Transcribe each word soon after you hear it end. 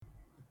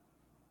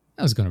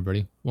How's it going,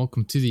 everybody?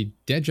 Welcome to the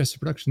Dead Jester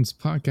Productions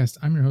podcast.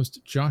 I'm your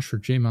host, Josh for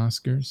J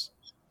Moskers.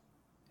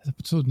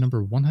 Episode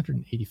number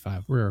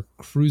 185. We're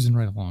cruising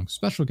right along.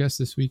 Special guest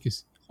this week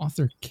is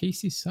author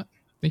Casey Sutton.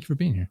 Thank you for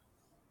being here.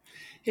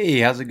 Hey,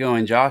 how's it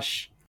going,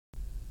 Josh?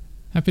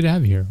 Happy to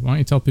have you here. Why don't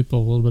you tell people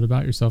a little bit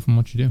about yourself and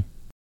what you do?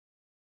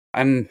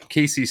 I'm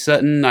Casey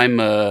Sutton. I'm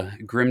a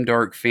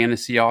grimdark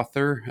fantasy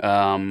author.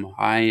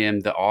 I am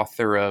the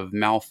author of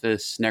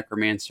Malfus,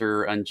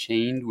 Necromancer,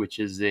 Unchained, which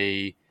is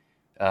a,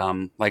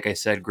 like I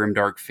said,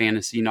 grimdark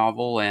fantasy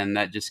novel, and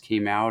that just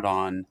came out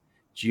on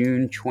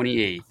June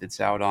 28th. It's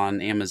out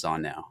on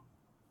Amazon now.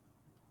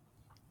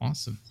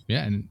 Awesome.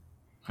 Yeah, and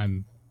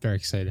I'm very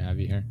excited to have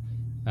you here.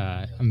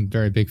 I'm a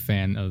very big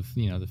fan of,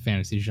 the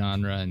fantasy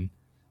genre and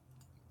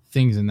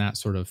things in that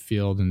sort of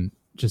field, and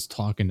just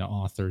talking to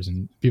authors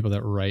and people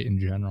that write in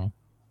general.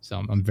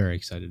 So I'm very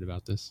excited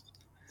about this.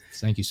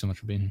 Thank you so much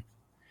for being here.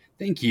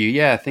 Thank you.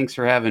 Yeah, thanks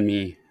for having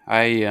me.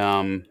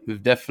 I'm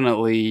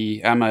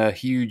a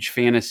huge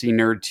fantasy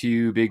nerd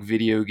too, big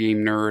video game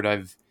nerd.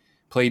 I've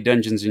played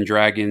Dungeons and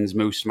Dragons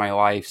most of my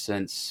life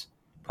since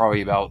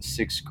probably about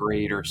sixth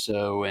grade or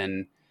so.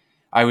 And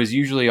I was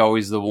usually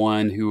always the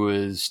one who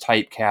was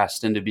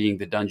typecast into being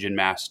the dungeon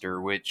master,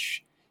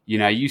 which,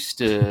 I used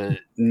to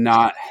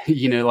not,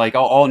 like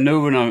all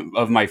no one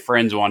of my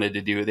friends wanted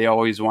to do it. They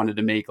always wanted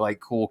to make like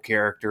cool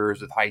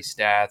characters with high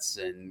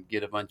stats and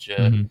get a bunch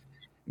of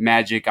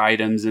magic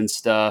items and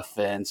stuff.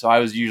 And so I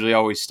was usually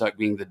always stuck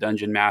being the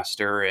dungeon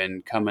master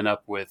and coming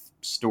up with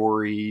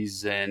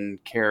stories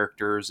and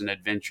characters and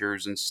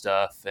adventures and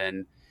stuff.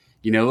 And,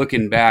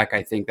 looking back,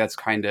 I think that's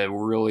kind of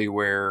really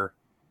where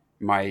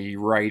my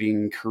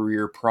writing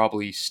career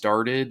probably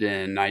started.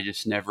 And I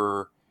just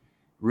never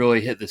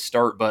really hit the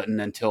start button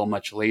until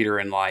much later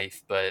in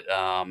life, but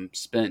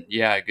spent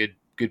a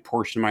good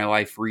portion of my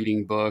life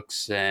reading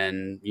books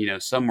and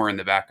somewhere in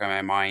the back of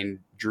my mind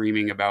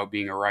dreaming about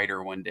being a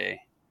writer one day.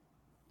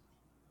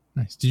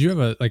 Nice. Did you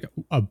have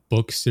a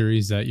book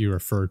series that you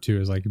refer to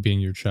as like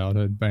being your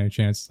childhood by any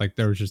chance? Like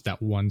there was just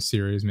that one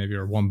series maybe,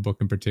 or one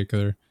book in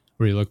particular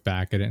where you look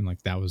back at it and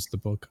like that was the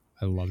book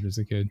I loved as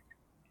a kid?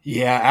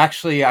 Yeah,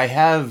 actually, I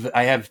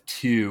have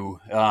two,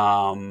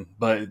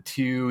 but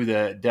two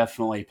that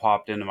definitely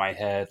popped into my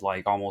head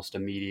like almost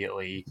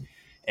immediately.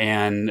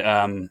 And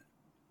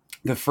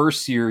the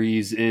first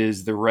series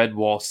is the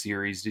Redwall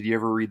series. Did you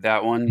ever read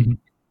that one?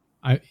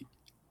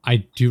 I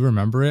do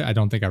remember it. I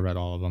don't think I read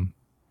all of them.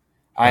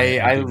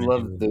 I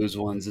loved those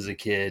ones as a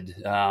kid.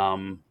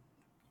 One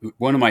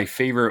of my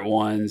favorite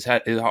ones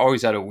it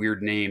always had a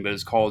weird name, but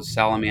it's called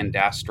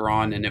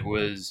Salamandastron, and it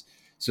was.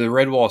 So the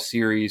Redwall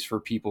series, for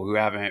people who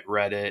haven't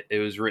read it, it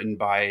was written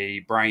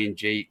by Brian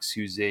Jakes,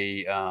 who's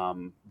a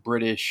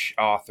British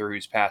author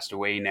who's passed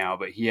away now,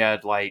 but he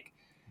had like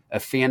a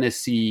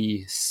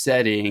fantasy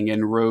setting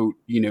and wrote,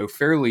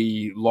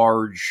 fairly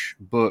large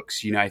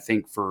books, I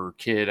think for a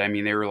kid. I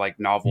mean, they were like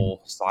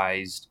novel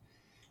sized,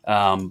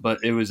 but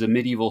it was a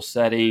medieval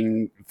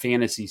setting,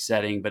 fantasy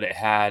setting, but it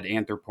had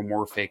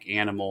anthropomorphic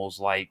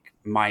animals like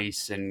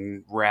mice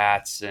and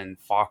rats and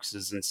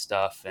foxes and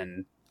stuff.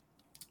 And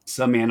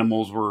some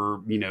animals were,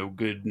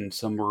 good and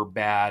some were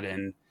bad,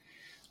 and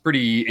it's a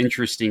pretty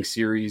interesting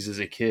series as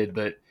a kid.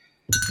 But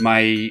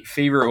my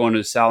favorite one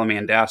was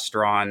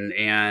Salamandastron,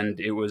 and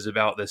it was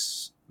about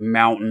this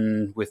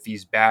mountain with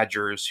these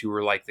badgers who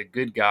were like the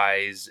good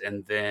guys,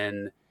 and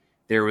then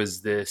there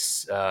was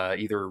this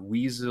either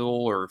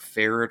weasel or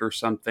ferret or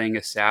something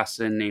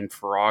assassin named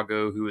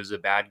Farago who was a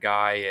bad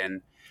guy.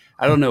 And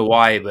I don't know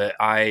why, but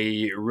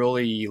I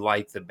really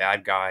liked the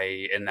bad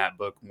guy in that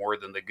book more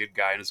than the good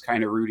guy, and was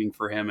kind of rooting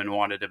for him and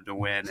wanted him to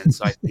win. And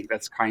so I think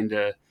that's kind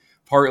of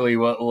partly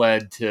what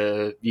led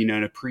to,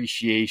 an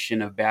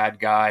appreciation of bad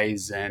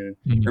guys. And,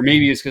 or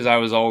maybe it's because I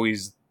was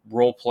always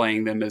role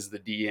playing them as the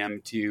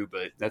DM too,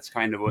 but that's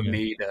kind of what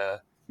made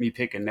me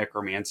pick a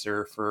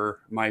Necromancer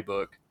for my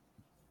book.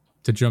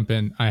 To jump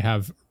in, I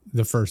have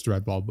the first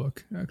Redwall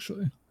book,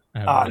 actually.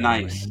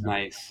 Nice.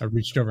 I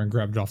reached over and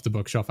grabbed it off the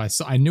bookshelf.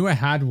 I knew I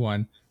had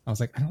one. I was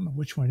like, I don't know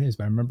which one it is,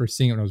 but I remember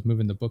seeing it when I was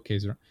moving the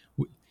bookcase around.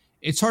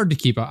 It's hard to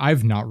keep up.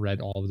 I've not read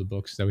all of the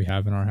books that we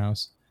have in our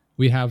house.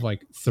 We have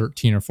like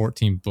 13 or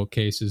 14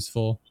 bookcases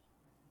full.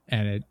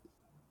 And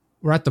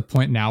we're at the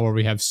point now where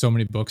we have so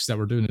many books that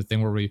we're doing the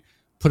thing where we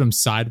put them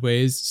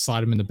sideways,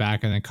 slide them in the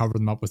back, and then cover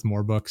them up with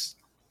more books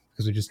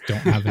because we just don't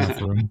have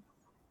enough room.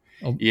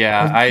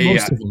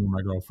 Most of them are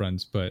my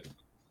girlfriends, but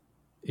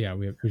yeah,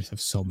 we just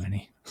have so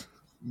many.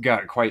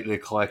 Got quite the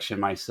collection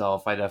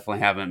myself. I definitely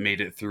haven't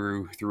made it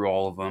through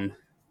all of them.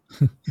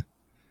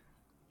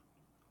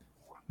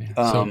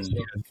 So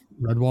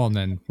Redwall, and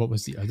then what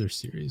was the other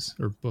series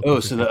or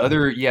book? So the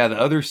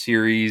other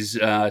series,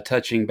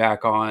 touching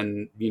back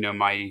on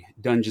my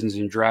Dungeons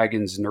and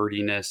Dragons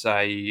nerdiness.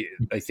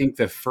 I think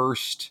the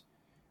first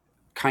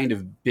kind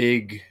of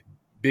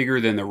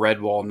bigger than the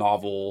Redwall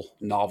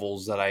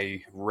novels that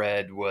I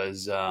read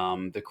was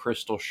The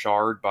Crystal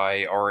Shard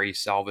by R.A.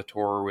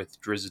 Salvatore with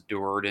Drizzt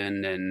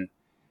Do'Urden, and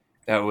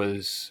that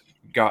was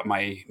got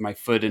my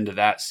foot into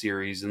that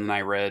series, and then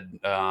I read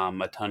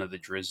a ton of the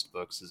Drizzt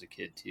books as a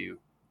kid too.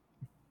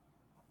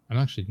 I'm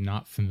actually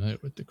not familiar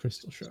with the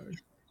Crystal Shard.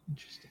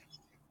 Interesting.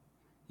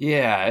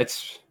 Yeah,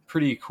 it's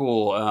pretty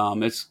cool.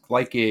 It's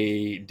like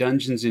a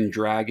Dungeons and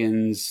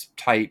Dragons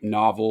type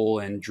novel,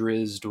 and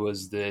Drizzt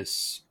was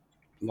this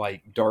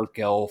like dark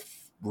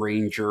elf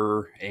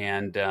ranger,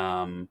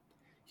 and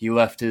he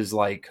left his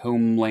like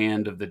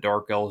homeland of the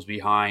dark elves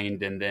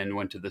behind, and then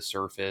went to the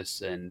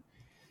surface. And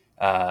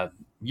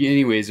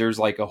anyways, there's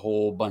like a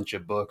whole bunch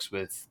of books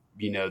with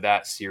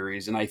that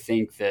series, and I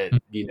think that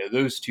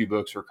those two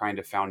books were kind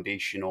of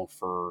foundational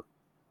for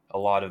a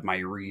lot of my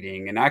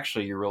reading, and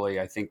actually really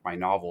I think my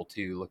novel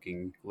too,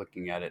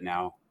 looking at it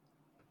now.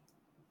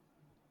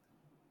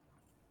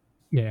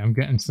 Yeah, I'm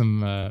getting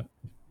some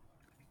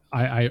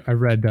I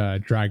read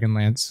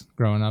Dragonlance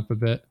growing up a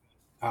bit.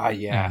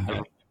 Yeah,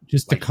 And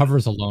just the like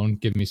covers alone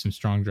give me some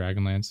strong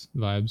Dragonlance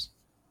vibes.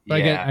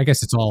 But yeah, I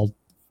guess it's all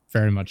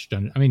very much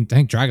done. I mean, I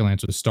think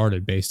Dragonlance was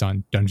started based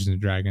on Dungeons and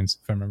Dragons,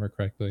 if I remember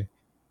correctly.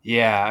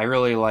 yeah, I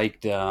really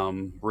liked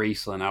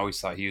Raceland. I always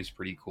thought he was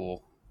pretty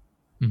cool.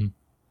 Mm-hmm.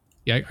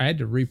 Yeah, I had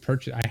to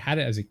repurchase. I had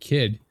it as a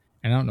kid,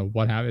 and I don't know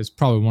what happened. It's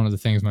probably one of the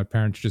things my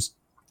parents just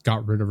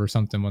got rid of or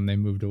something when they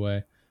moved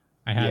away.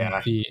 I had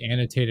Yeah. the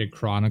Annotated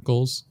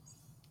Chronicles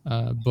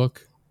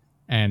book,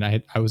 and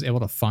I was able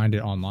to find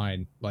it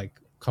online like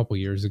a couple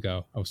years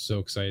ago. I was so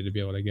excited to be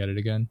able to get it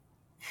again.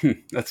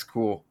 That's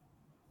cool.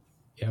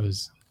 Yeah, it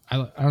was. I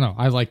don't know.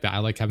 I like that. I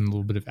like having a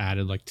little bit of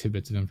added like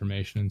tidbits of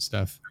information and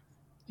stuff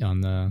on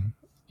the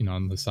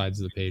on the sides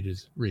of the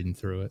pages, reading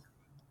through it.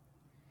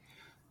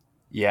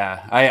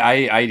 Yeah,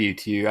 I do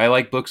too. I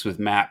like books with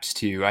maps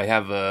too. I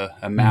have a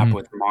map Mm-hmm.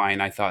 with mine.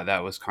 I thought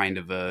that was kind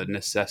of a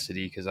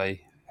necessity because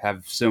I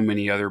have so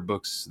many other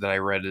books that I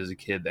read as a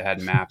kid that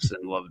had maps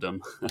and loved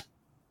them.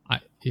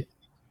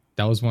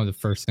 That was one of the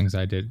first things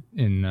I did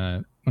in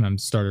when I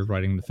started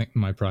writing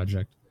my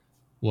project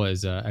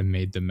was I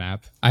made the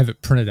map. I have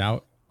it printed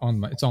out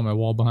it's on my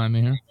wall behind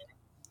me here.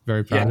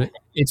 Very proud Yeah. of it.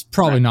 It's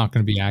probably not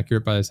going to be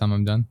accurate by the time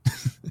I'm done.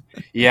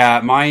 Yeah,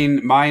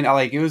 mine. I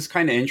like. It was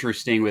kind of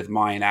interesting with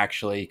mine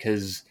actually,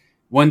 because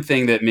one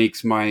thing that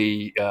makes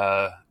my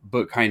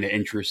book kind of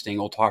interesting.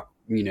 We'll talk,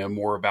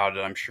 more about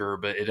it, I'm sure,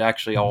 but it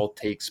actually all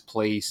takes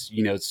place.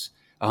 It's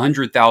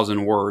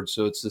 100,000 words,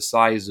 so it's the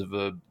size of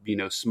a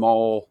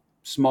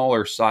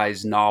smaller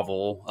size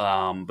novel,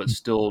 but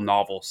still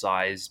novel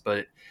size.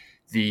 But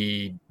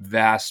the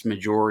vast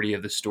majority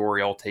of the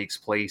story all takes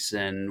place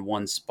in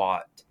one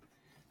spot.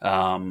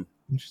 Um,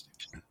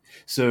 Interesting.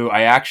 so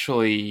I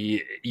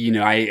actually,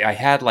 I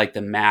had like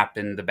the map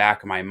in the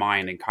back of my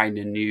mind and kind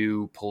of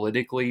knew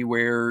politically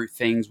where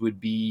things would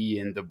be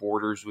and the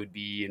borders would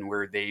be and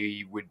where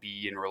they would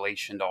be in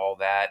relation to all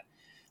that.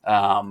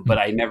 But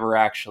I never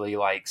actually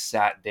like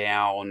sat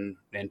down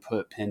and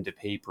put pen to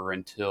paper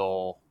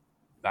until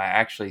I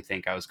actually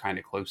think I was kind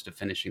of close to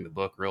finishing the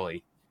book,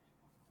 really.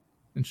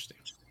 Interesting.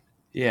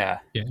 Yeah.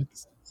 Yeah,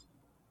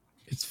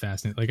 it's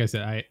fascinating. Like I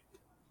said, I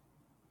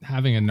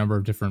having a number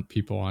of different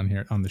people on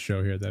the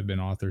show here that have been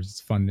authors.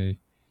 It's fun to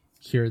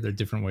hear their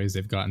different ways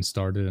they've gotten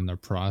started and their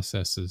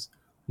processes.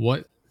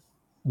 What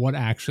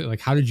actually,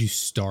 like, how did you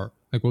start?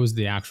 Like, what was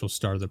the actual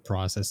start of the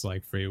process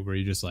like for you? Were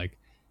you just like,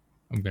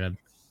 I'm gonna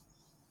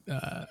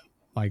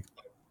like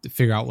to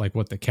figure out like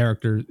what the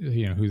character,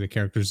 who the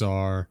characters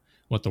are,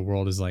 what the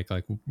world is like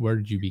where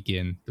did you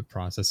begin the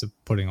process of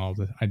putting all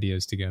the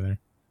ideas together?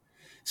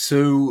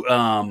 So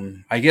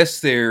I guess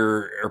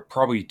there are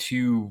probably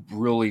two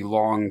really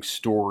long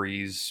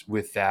stories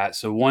with that.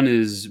 So one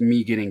is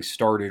me getting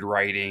started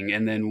writing,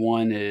 and then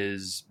one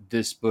is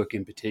this book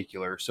in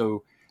particular.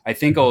 So I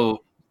think Mhm.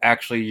 I'll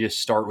actually just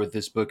start with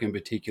this book in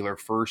particular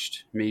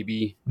first.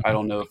 Maybe I Mhm.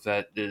 don't know if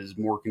that is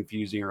more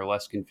confusing or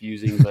less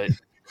confusing, but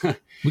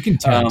We can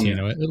um,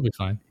 Tarantino it. It'll be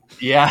fine.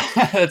 yeah,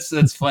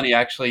 that's funny.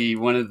 Actually,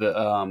 one of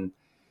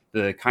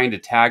the kind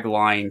of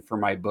tagline for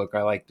my book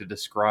I like to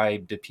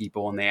describe to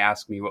people when they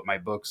ask me what my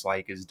book's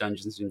like is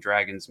Dungeons and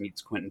Dragons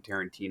meets Quentin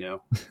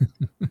Tarantino.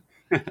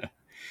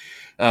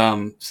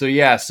 So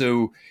yeah,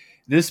 so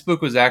this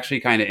book was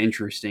actually kind of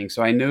interesting.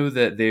 So I know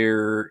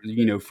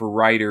that for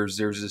writers,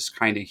 there's this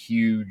kind of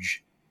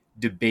huge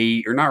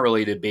debate, or not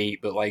really debate,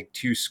 but like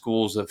two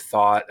schools of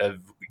thought of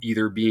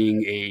either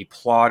being a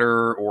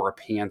plotter or a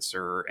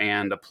pantser.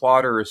 And a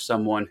plotter is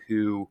someone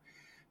who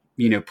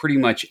pretty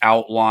much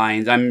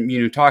outlines. I'm,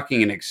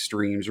 talking in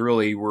extremes,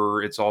 really,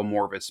 where it's all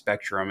more of a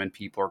spectrum and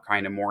people are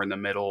kind of more in the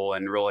middle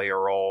and really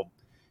are all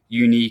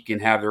unique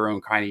and have their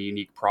own kind of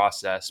unique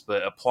process.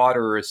 But a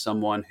plotter is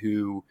someone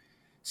who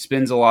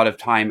spends a lot of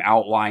time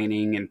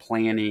outlining and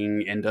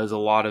planning and does a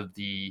lot of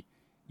the,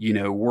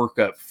 work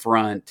up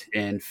front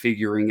and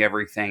figuring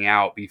everything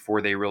out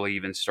before they really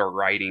even start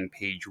writing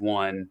page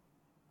one.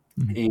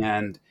 Mhm.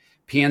 And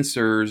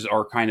pantsers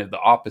are kind of the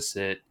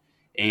opposite,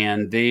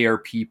 and they are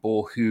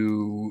people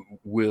who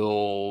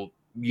will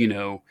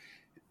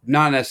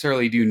not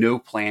necessarily do no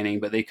planning,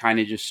 but they kind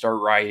of just start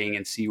writing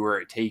and see where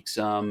it takes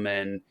them.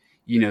 And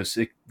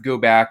so go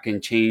back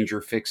and change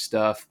or fix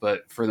stuff,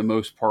 but for the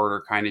most part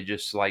are kind of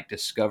just like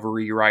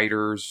discovery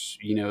writers,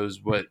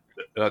 is what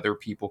other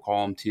people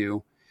call them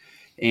too.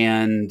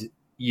 And,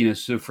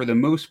 so for the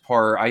most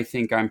part, I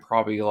think I'm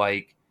probably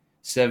like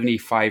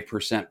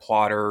 75%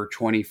 plotter,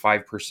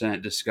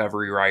 25%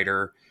 discovery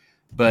writer.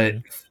 But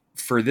Okay.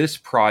 for this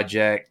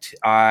project,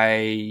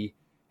 I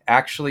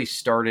actually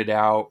started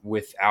out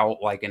without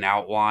like an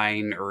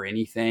outline or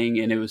anything.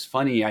 And it was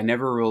funny. I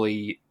never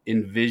really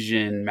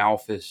envisioned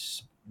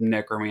Malfus,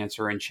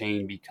 Necromancer,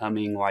 Unchained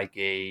becoming like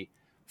a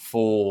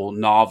full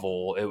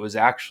novel. It was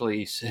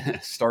actually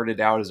started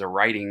out as a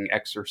writing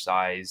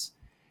exercise,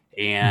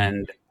 Mm.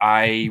 and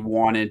I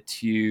wanted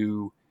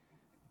to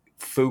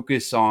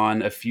focus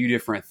on a few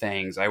different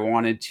things. I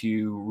wanted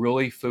to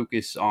really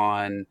focus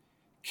on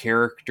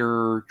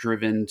character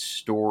driven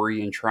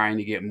story and trying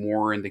to get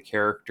more in the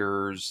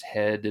character's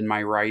head in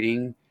my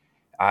writing.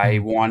 I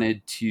Mm.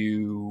 wanted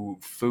to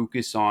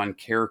focus on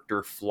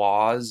character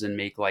flaws and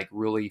make like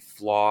really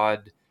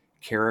flawed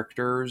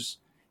characters,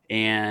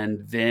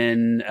 and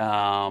then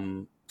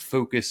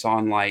focus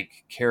on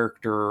like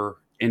character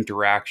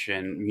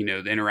interaction,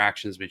 the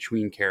interactions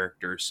between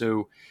characters.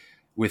 So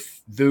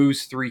with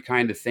those three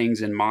kind of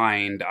things in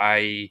mind,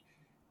 I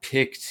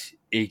picked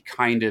a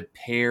kind of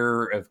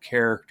pair of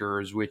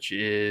characters, which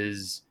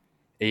is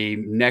a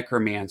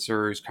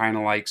necromancer who's kind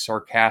of like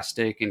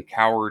sarcastic and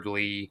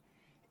cowardly,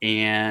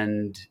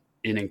 and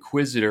an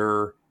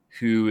inquisitor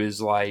who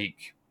is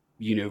like,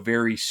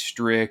 very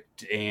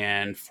strict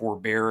and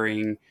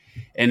forbearing.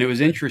 And it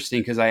was interesting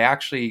because I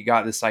actually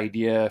got this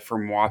idea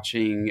from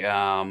watching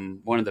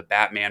one of the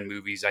Batman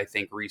movies, I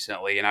think,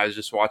 recently. And I was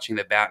just watching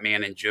the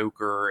Batman and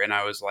Joker, and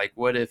I was like,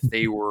 what if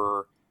they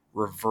were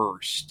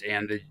reversed?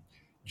 And the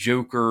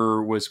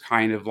Joker was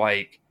kind of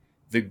like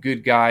the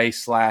good guy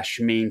slash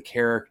main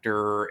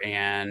character,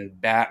 and Yeah.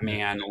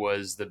 Batman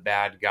was the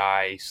bad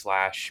guy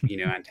slash,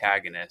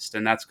 antagonist.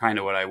 And that's kind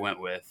of what I went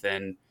with.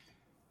 And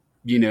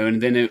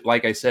then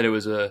like I said, it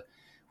was a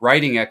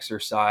writing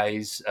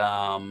exercise.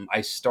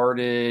 I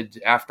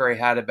started after I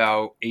had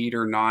about 8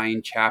 or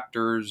 9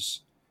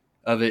 chapters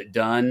of it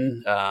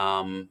done.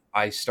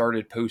 I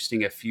started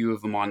posting a few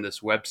of them on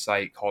this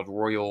website called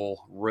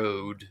Royal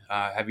Road.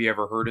 Have you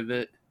ever heard of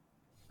it?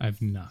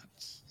 I've not.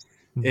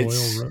 Royal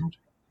It's Road.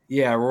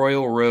 Yeah,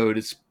 Royal Road.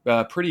 It's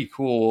pretty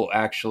cool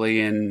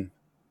actually, and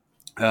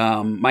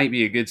might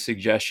be a good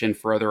suggestion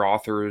for other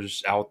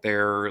authors out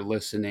there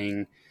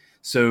listening.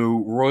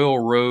 So, Royal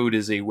Road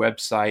is a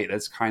website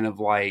that's kind of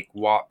like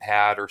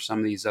Wattpad or some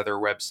of these other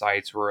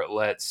websites where it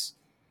lets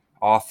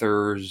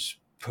authors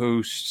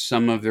post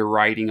some of their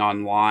writing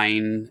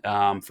online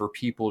for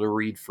people to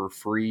read for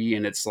free.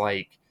 And it's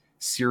like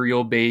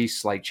serial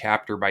based, like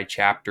chapter by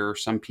chapter.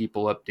 Some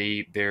people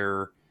update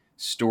their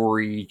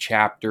story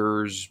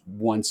chapters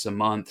once a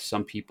month,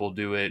 some people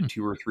do it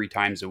 2 or 3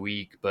 times a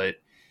week, but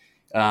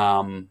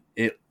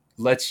it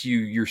lets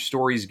your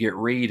stories get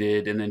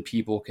rated, and then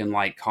people can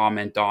like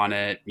comment on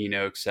it,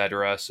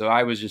 etc. So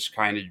I was just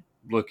kind of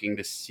looking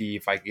to see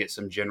if I could get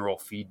some general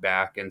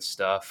feedback and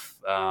stuff.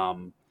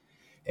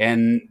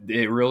 And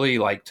it really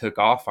like took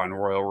off on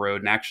Royal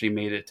Road and actually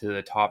made it to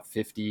the top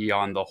 50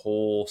 on the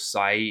whole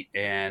site.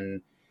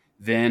 And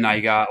then I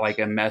Nice. got like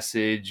a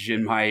message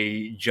in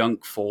my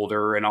junk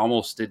folder and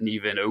almost didn't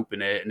even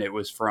open it. And it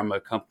was from a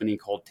company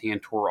called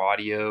Tantor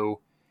Audio.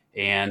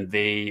 And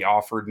they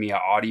offered me an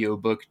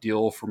audiobook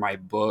deal for my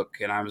book.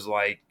 And I was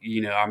like,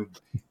 I'm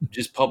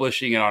just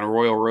publishing it on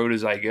Royal Road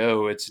as I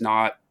go. It's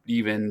not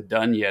even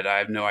done yet. I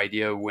have no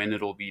idea when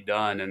it'll be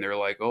done. And they're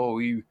like, oh,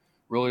 we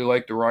really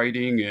like the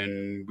writing,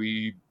 and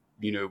we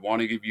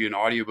want to give you an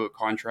audiobook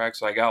contract.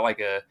 So I got like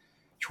a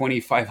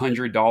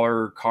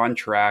 $2,500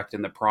 contract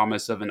and the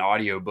promise of an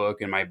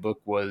audiobook, and my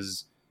book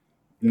was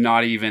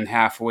not even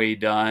halfway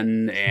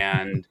done.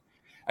 And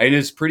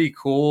it's pretty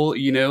cool,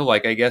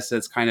 like I guess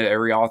it's kind of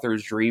every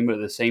author's dream, but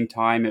at the same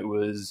time it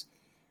was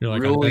You're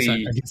like, I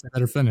really, guess I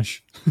better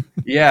finish.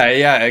 yeah,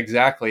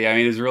 exactly. I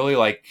mean, it's really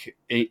like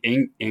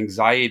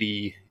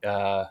anxiety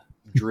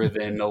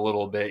driven a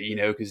little bit,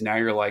 because now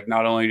you're like,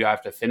 not only do I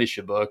have to finish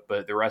a book,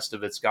 but the rest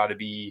of it's got to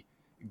be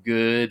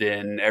good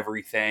and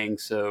everything.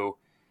 So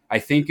I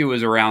think it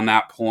was around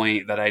that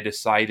point that I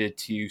decided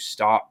to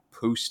stop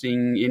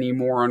posting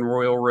anymore on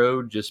Royal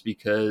Road, just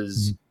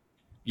because,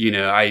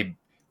 Mhm. I,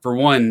 for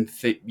one,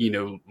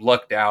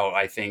 lucked out,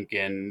 I think,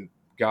 and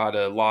got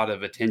a lot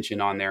of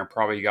attention on there and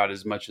probably got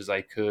as much as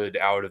I could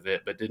out of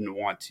it, but didn't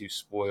want to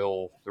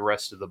spoil the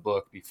rest of the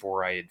book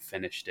before I had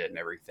finished it and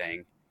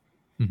everything.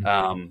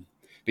 Mhm.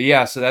 But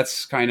yeah, so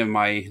that's kind of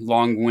my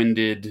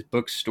long-winded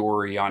book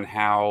story on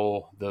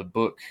how the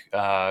book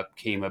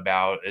came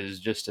about. Is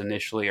just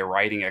initially a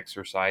writing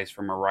exercise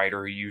from a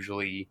writer who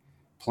usually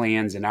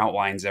plans and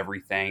outlines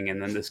everything,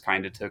 and then this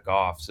kind of took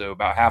off. So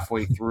about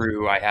halfway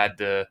through, I had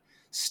to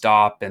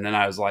stop, and then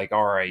I was like,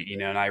 all right,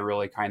 and I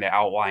really kind of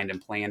outlined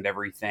and planned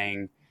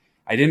everything.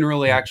 I didn't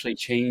really Mhm. actually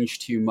change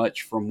too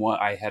much from what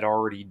I had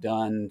already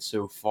done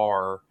so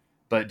far,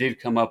 but did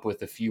come up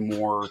with a few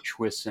more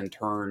twists and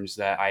turns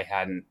that I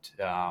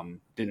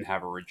didn't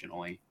have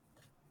originally.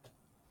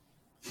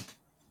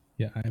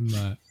 Yeah,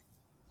 I'm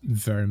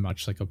very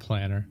much like a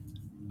planner.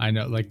 I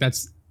know, like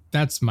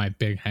that's my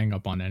big hang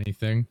up on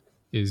anything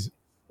is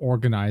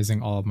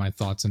organizing all of my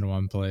thoughts into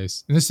one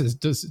place. And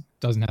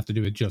doesn't have to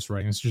do with just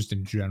writing. It's just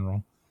in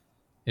general.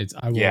 It's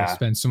I will Yeah.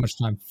 spend so much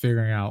time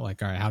figuring out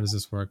like, all right, how does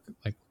this work?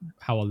 Like,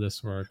 how will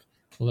this work?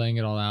 Laying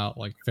it all out,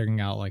 like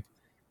figuring out like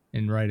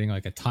in writing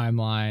like a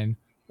timeline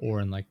or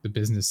in like the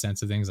business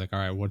sense of things. Like, all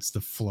right, what's the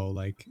flow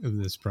like of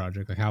this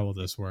project? Like, how will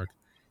this work?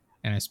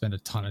 And I spend a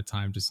ton of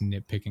time just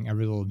nitpicking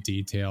every little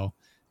detail,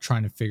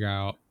 trying to figure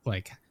out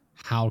like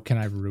how can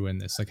I ruin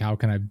this? Like how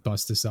can I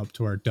bust this up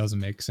to where it doesn't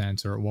make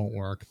sense or it won't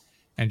work,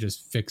 and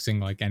just fixing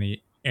like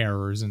any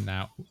errors in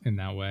that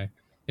way.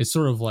 It's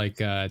sort of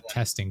like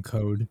testing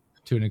code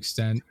to an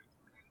extent,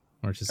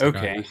 where it's just like,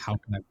 all right, Okay.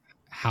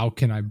 how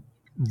can I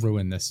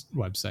ruin this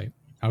website?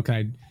 How can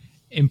I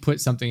input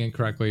something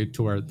incorrectly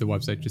to where the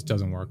website just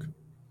doesn't work?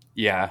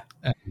 Yeah.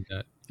 And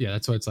yeah,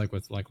 that's what it's like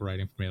with like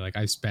writing for me. Like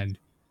I spend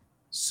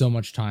so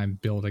much time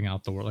building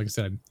out the world. Like I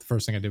said, the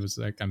first thing I did was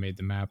like I made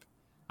the map.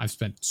 I've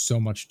spent so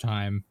much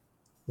time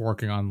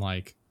working on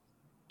like,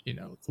 you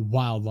know, the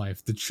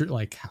wildlife,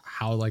 like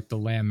how like the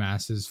land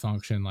masses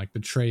function, like the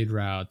trade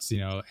routes, you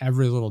know,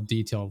 every little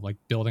detail of like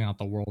building out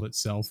the world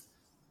itself.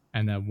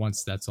 And then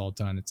once that's all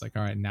done, it's like,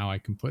 all right, now I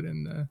can put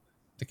in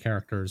the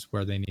characters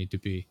where they need to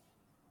be,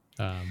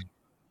 um,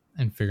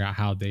 and figure out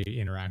how they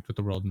interact with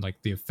the world and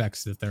like the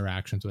effects that their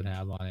actions would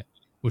have on it,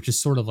 which is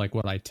sort of like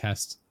what I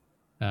test.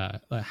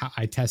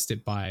 I test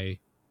it by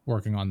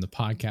working on the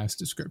podcast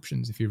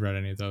descriptions. If you've read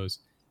any of those,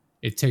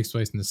 it takes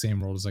place in the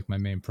same world as like my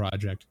main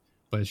project,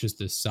 but it's just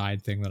this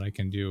side thing that I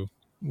can do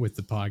with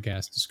the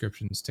podcast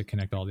descriptions to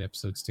connect all the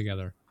episodes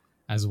together,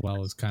 as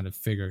well as kind of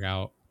figuring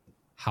out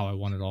how I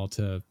want it all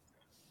to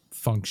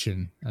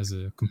function as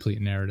a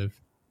complete narrative.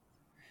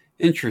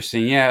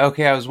 Interesting. Yeah.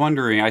 Okay. I was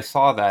wondering. I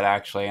saw that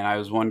actually, and I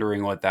was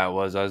wondering what that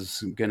was. I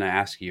was going to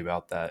ask you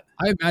about that.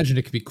 I imagine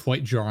it could be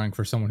quite jarring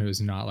for someone who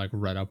has not like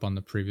read up on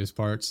the previous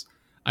parts.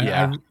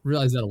 Yeah. I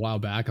realized that a while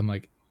back. I'm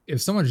like,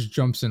 if someone just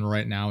jumps in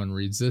right now and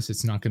reads this,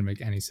 it's not going to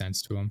make any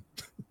sense to them.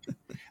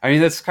 I mean,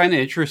 that's kind of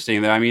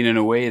interesting. I mean, in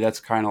a way, that's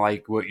kind of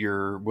like what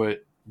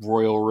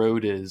Royal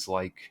Road is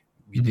like.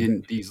 You Mhm.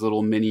 didn't these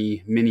little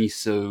mini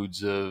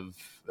sodes of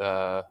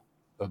a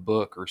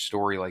book or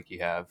story like you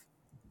have.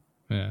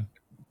 Yeah,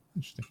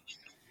 interesting.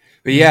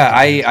 But Yeah, I have yeah, to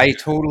I finish I it.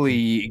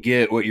 totally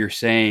get what you're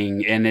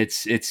saying, and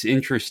it's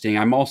interesting.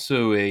 I'm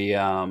also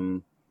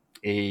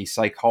a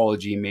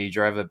psychology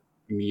major. I have a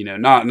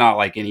not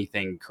like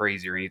anything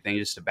crazy or anything,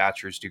 just a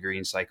bachelor's degree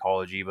in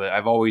psychology. But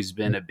I've always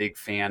been a big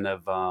fan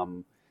of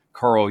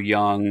Carl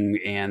Jung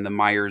and the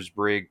Myers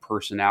Briggs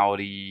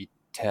personality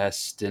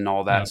test and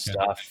all that Okay.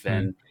 stuff, Yeah.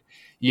 and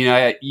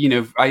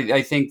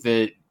I think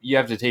that you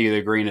have to take it with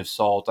a grain of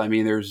salt. I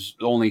mean, there's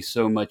only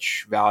so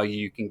much value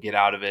you can get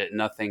out of it.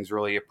 Nothing's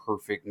really a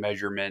perfect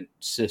measurement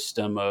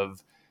system of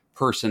Mhm.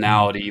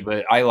 personality,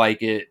 but I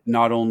like it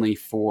not only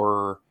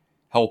for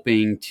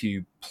helping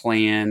to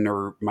plan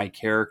or my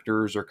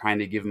characters or kind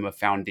of give them a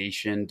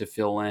foundation to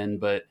fill in,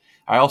 but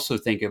I also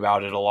think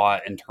about it a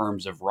lot in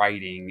terms of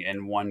writing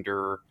and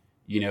wonder,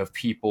 if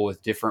people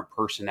with different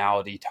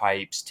personality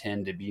types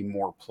tend to be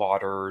more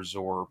plotters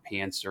or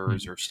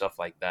pantsers Mhm. or stuff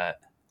like that.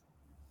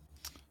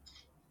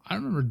 I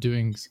remember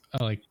doing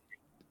like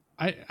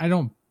I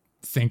don't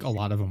think a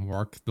lot of them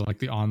work. Like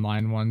the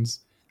online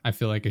ones, I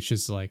feel like it's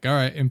just like, all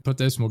right, input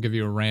this, and we'll give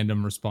you a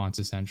random response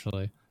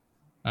essentially.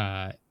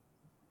 Uh,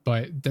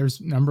 but there's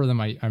a number of them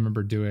I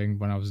remember doing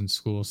when I was in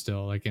school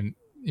still, like in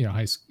in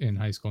high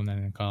school and then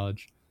in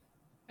college,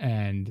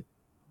 and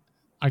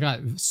I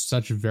got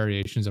such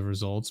variations of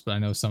results. But I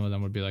know some of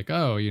them would be like,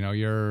 oh,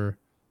 you're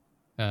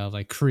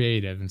like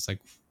creative, and it's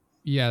like,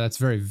 yeah, that's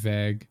very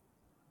vague.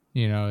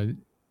 You know,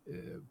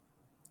 uh,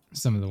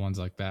 some of the ones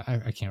like that,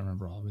 I can't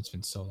remember all of it. It's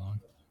been so long,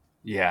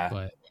 Yeah.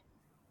 but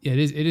yeah, it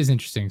is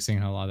interesting seeing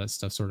how a lot of that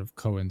stuff sort of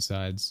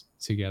coincides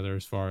together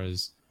as far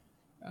as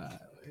uh,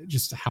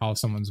 just how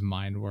someone's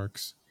mind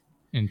works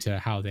into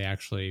how they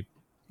actually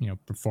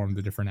perform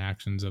the different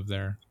actions of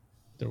their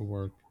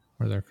work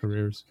or their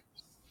careers.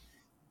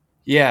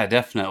 Yeah,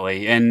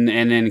 definitely. And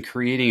in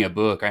creating a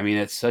book, I mean,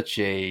 it's such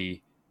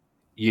a,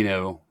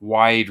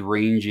 wide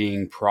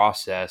ranging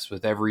process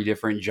with every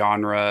different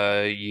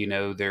genre.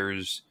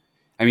 There's,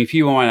 I mean,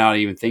 people might not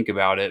even think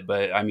about it,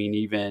 but I mean,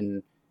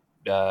 even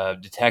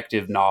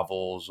detective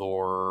novels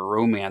or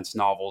romance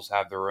novels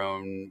have their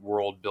own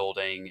world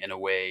building in a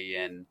way.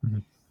 And,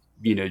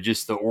 Mhm.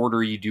 just the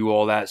order you do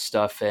all that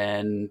stuff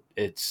in,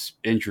 it's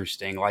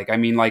interesting. Like, I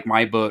mean, like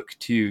my book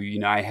too,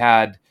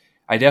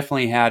 I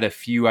definitely had a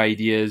few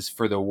ideas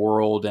for the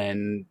world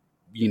and,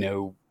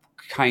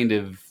 kind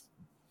of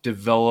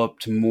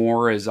developed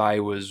more as I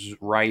was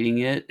writing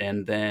it.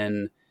 And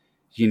then,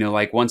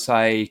 like once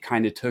I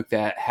kind of took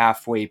that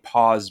halfway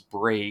pause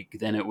break,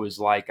 then it was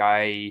like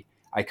I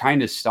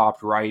kind of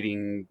stopped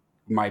writing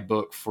my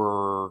book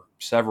for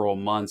several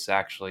months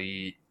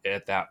actually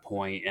at that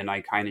point, and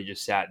I kind of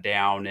just sat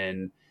down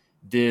and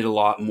did a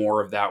lot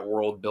more of that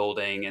world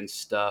building and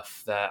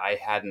stuff that I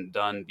hadn't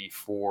done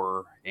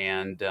before.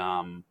 And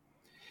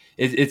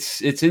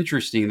it's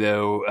interesting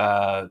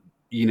though.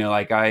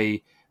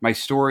 Like my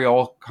story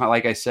all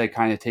like I said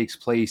kind of takes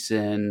place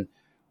in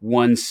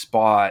one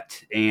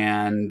spot,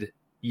 and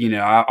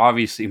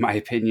obviously my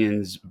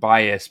opinion's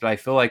biased, but I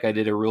feel like I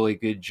did a really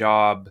good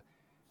job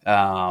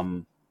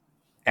um,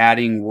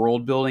 adding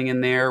world building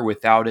in there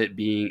without it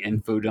being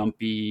info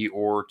dumpy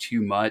or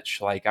too much.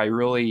 Like I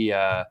really,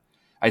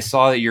 I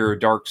saw that you're a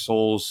Dark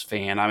Souls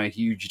fan. I'm a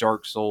huge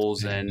Dark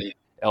Souls and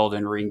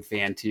Elden Ring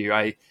fan too.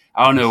 I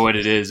don't know what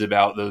it is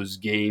about those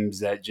games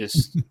that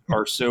just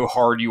are so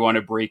hard you want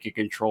to break a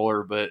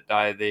controller, but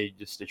they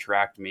just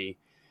attract me.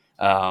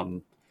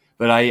 Um,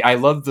 but I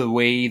love the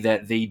way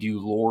that they do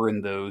lore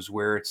in those,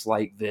 where it's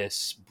like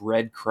this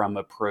breadcrumb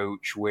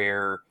approach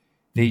where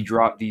they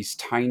drop these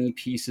tiny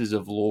pieces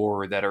of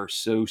lore that are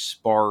so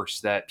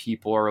sparse that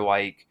people are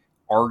like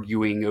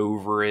arguing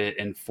over it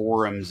in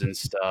forums and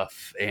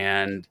stuff.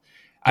 And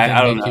But then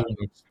I don't make know. you want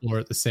to explore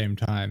at the same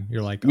time.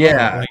 You're like, oh,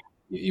 Yeah. like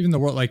even the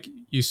world, like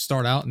you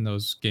start out in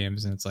those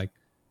games and it's like,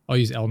 I'll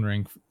use Elden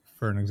Ring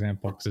for an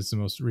example because it's the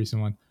most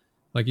recent one.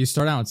 Like you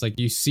start out, it's like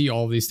you see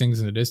all these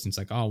things in the distance,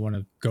 like, oh, I want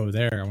to go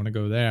there. I want to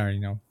go there,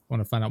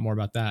 want to find out more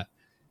about that.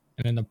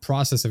 And in the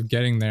process of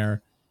getting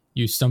there,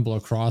 you stumble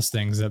across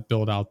things that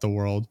build out the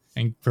world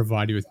and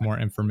provide you with more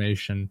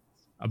information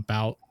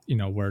about,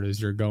 where it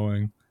is you're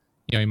going.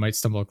 You might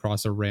stumble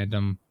across a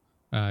random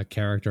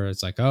character.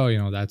 It's like,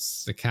 oh,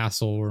 that's the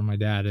castle where my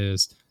dad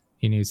is.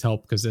 He needs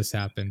help because this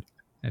happened.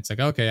 And it's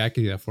like, okay, I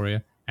can do that for you.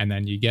 And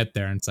then you get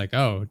there and it's like,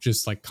 oh,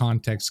 just like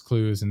context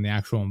clues and the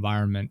actual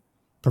environment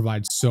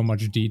provides so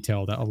much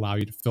detail that allow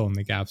you to fill in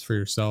the gaps for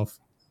yourself.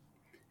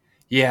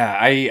 Yeah,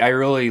 I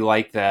really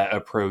like that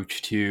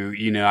approach too.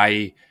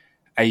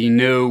 I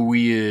know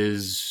we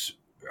as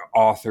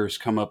authors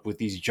come up with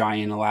these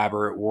giant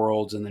elaborate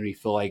worlds, and then we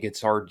feel like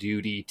it's our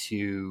duty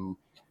to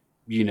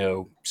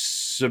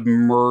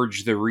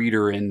submerge the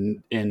reader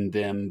in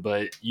them,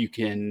 but you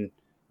can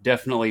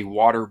definitely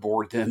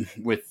waterboard them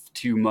with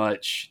too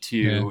much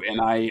Yeah. too. And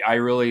I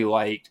really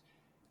liked,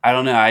 I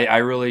don't know, I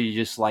really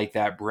just like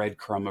that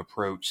breadcrumb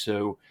approach.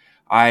 So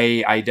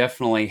I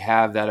definitely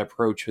have that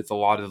approach with a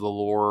lot of the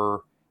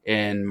lore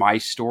in my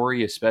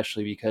story,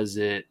 especially because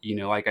it,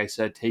 like I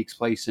said, takes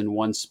place in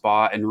one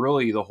spot, and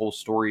really the whole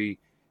story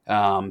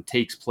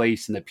takes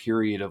place in the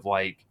period of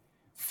like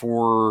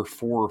 4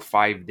 or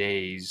 5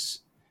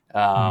 days,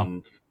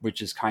 Mm.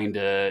 which is kind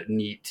of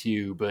neat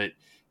too. But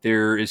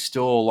there is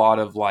still a lot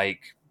of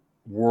like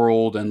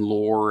world and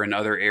lore and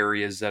other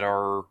areas that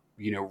are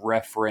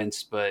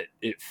referenced, but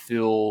it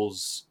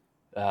feels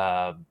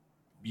uh,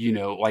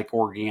 like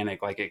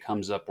organic, like it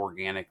comes up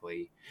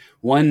organically.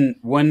 One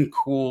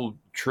cool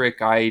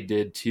trick I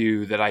did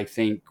too that I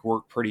think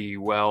worked pretty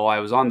well. I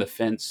was on the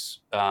fence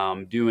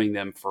doing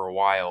them for a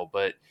while,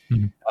 but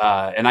Mm.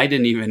 and I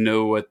didn't even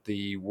know what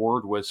the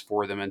word was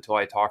for them until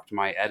I talked to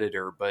my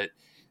editor. But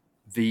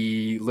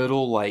the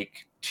little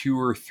like 2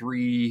 or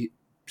 3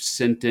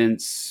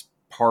 sentence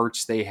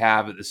parts they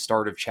have at the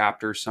start of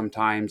chapters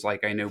sometimes,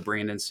 like I know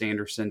Brandon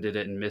Sanderson did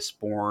it in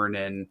Mistborn,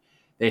 and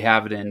they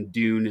have it in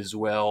Dune as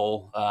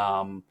well.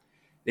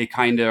 They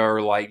kind of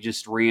are like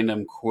just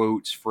random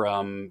quotes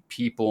from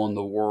people in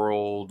the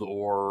world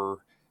or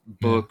Yeah.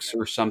 books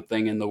or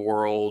something in the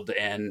world.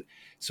 And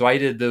so I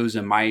did those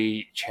in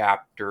my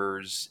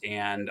chapters,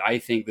 and I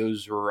think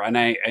those were, and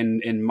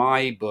in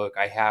my book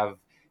I have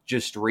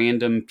just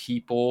random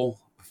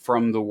people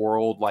from the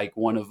world. Like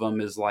one of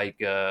them is like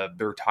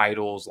their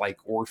titles like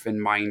orphan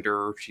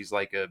minder. She's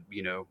like a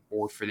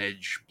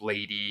orphanage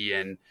lady,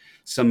 and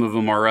some of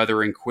them are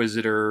other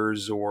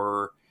inquisitors,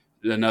 or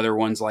another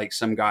one's like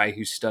some guy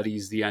who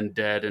studies the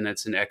undead, and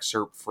it's an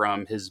excerpt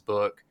from his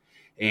book.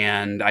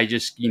 And I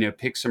just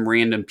picked some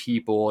random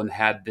people and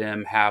had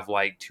them have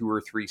like 2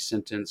 or 3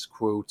 sentence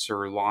quotes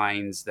or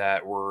lines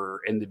that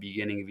were in the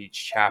beginning of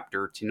each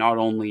chapter to not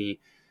only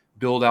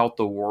build out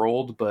the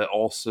world but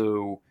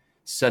also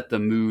set the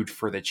mood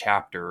for the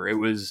chapter. It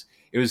was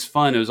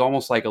fun. It was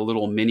almost like a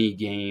little mini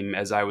game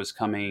as I was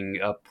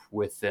coming up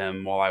with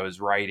them while I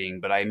was writing,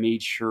 but I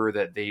made sure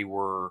that they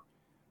were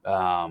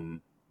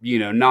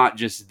not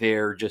just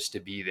there just to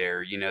be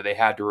there. They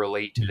had to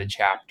relate to the Yeah.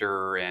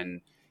 chapter,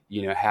 and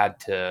had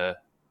to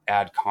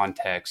add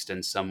context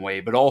in some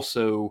way. But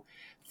also,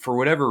 for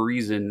whatever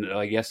reason,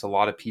 I guess a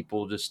lot of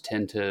people just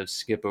tend to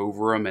skip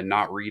over them and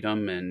not read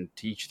them, and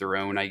teach their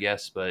own, I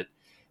guess. But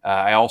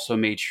I also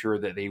made sure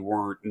that they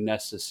weren't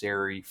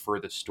necessary for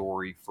the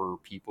story for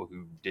people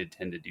who did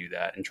tend to do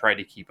that, and try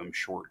to keep them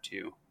short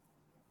too.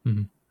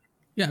 Mhm.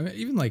 Yeah, I mean,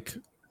 even like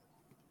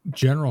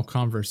general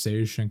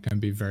conversation can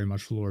be very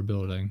much lore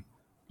building.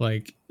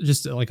 Like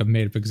just like a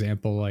made up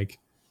example, like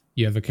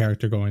you have a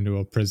character going to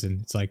a prison.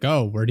 It's like,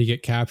 oh, where'd he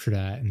get captured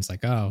at? And it's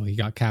like, oh, he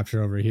got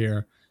captured over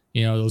here.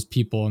 Those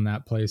people in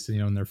that place,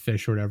 in their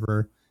fish or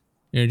whatever.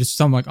 Just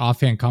some like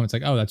offhand comments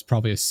like, oh, that's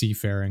probably a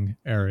seafaring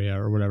area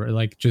or whatever.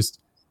 Like just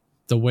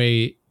the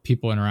way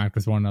people interact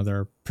with one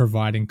another,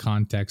 providing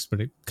context,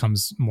 but it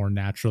comes more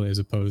naturally as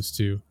opposed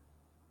to,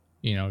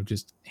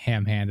 just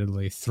ham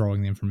handedly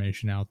throwing the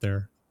information out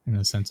there in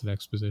a sense of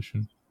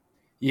exposition.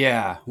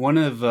 Yeah, one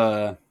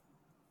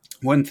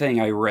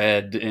thing I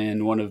read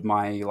in one of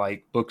my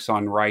like books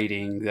on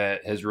writing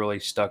that has really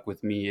stuck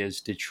with me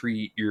is to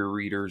treat your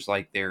readers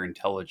like they're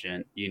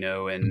intelligent,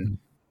 and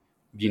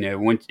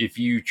Mm-hmm. if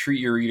you treat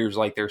your readers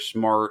like they're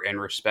smart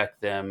and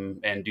respect them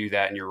and do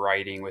that in your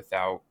writing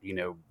without,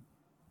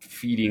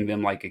 feeding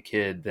them like a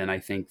kid, then I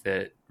think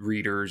that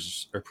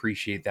readers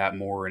appreciate that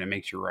more and it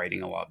makes your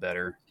writing a lot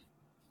better.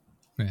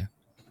 Yeah,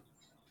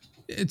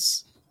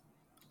 it's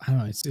I don't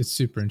know. It's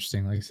super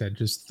interesting. Like I said,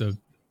 just the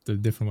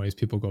different ways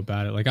people go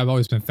about it. Like I've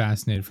always been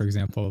fascinated, for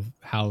example, of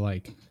how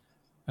like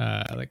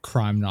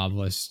crime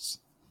novelists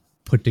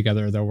put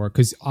together their work,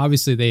 because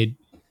obviously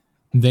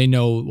they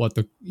know what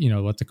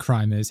the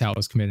crime is, how it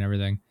was committed, and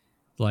everything.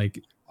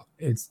 Like,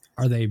 it's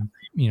are they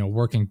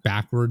working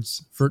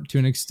backwards for to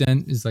an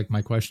extent is like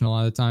my question a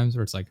lot of times,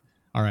 where it's like,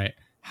 all right,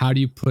 how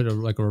do you put a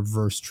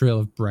reverse trail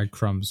of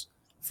breadcrumbs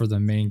for the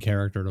main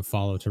character to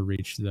follow to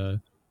reach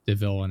the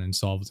villain and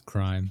solve the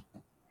crime?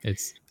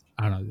 It's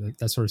I don't know,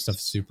 that sort of stuff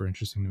is super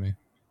interesting to me.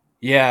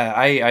 Yeah,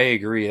 I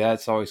agree.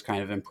 That's always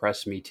kind of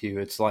impressed me too.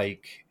 It's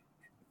like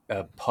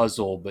a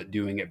puzzle, but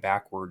doing it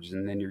backwards.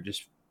 And then you're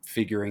just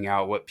figuring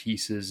out what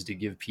pieces to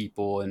give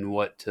people and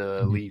what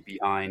to Mhm. leave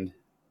behind.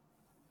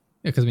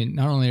 Yeah, because I mean,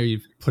 not only are you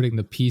putting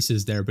the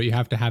pieces there, but you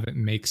have to have it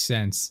make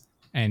sense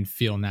and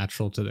feel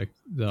natural to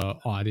the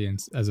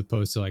audience, as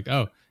opposed to like,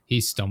 oh,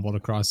 he stumbled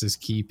across this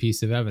key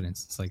piece of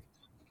evidence. It's like,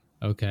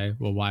 okay,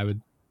 well, why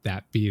would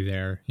that be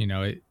there?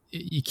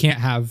 You can't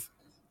have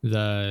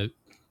the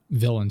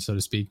villain, so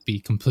to speak, be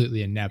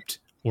completely inept,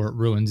 or it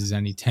ruins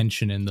any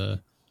tension in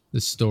the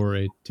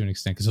story to an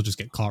extent, because he'll just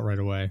get caught right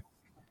away.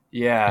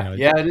 You Yeah, know,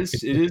 yeah,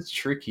 it, it it, is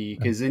tricky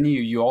because then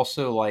you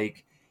also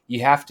like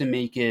you have to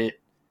make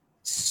it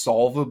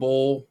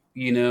solvable,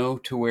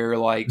 to where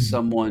like Mhm.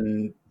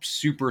 someone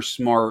super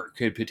smart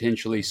could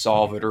potentially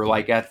solve it, or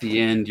like at the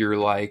end you're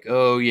like,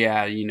 oh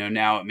yeah,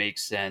 now it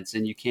makes sense,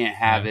 and you can't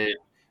have Yeah. it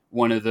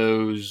one of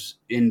those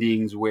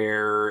endings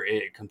where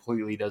it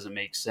completely doesn't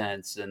make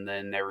sense, and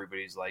then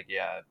everybody's like,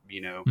 yeah,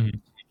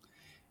 Mhm.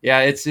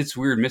 yeah, it's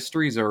weird.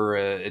 Mysteries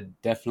are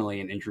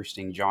definitely an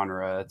interesting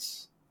genre.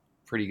 That's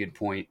a pretty good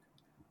point.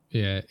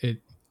 Yeah,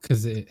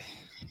 because it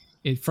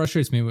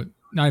frustrates me with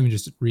not even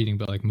just reading,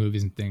 but like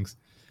movies and things,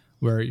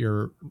 where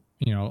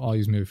I'll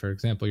use movie for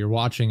example. You're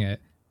watching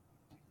it,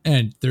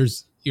 and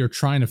you're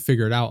trying to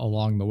figure it out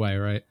along the way,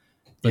 right?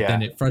 But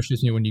then Yeah, it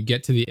frustrates me when you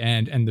get to the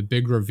end and the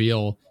big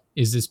reveal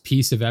is this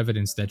piece of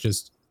evidence that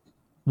just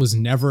was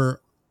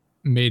never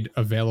made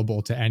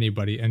available to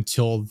anybody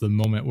until the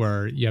moment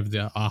where you have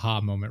the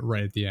aha moment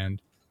right at the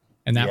end.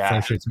 And that yeah,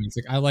 frustrates me. It's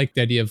like I like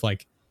the idea of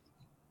like,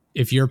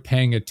 if you're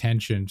paying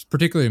attention,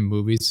 particularly in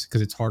movies,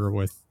 because it's harder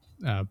with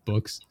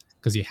books,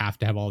 because you have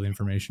to have all the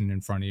information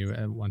in front of you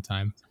at one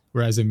time.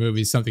 Whereas in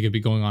movies, something could be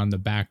going on in the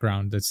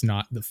background that's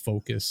not the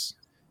focus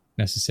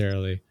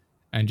necessarily.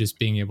 And just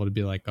being able to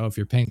be like, oh, if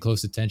you're paying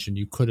close attention,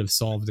 you could have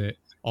solved it.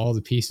 All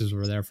the pieces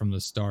were there from the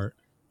start,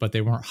 but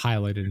they weren't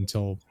highlighted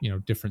until,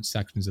 different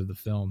sections of the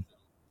film.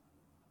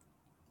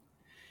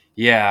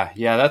 yeah.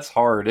 That's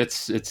hard.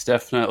 It's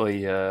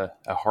definitely a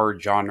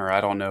hard genre.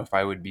 I don't know if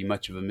I would be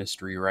much of a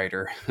mystery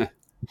writer.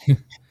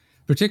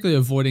 Particularly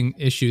avoiding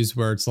issues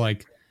where it's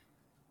like,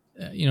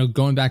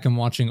 going back and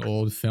watching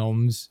old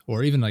films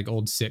or even like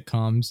old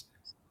sitcoms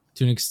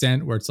to an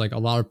extent, where it's like a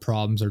lot of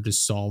problems are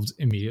just solved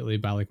immediately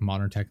by like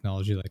modern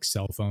technology, like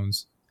cell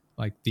phones,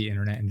 like the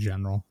internet in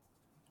general.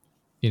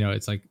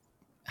 It's like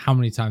how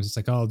many times it's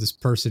like, oh, this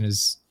person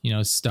is,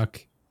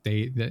 stuck.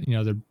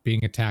 They're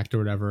being attacked or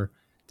whatever.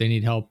 They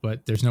need help,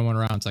 but there's no one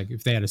around. It's like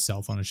if they had a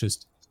cell phone, it's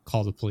just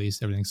call the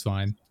police, everything's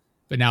fine.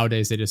 But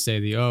nowadays they just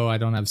say oh, I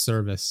don't have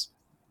service.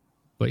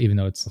 But even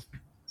though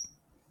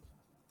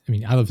I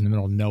mean, I live in the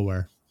middle of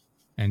nowhere,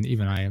 and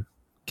even I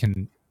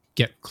can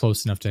get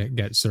close enough to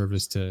get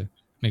service to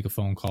make a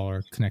phone call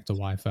or connect to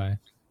Wi-Fi.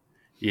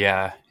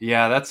 Yeah,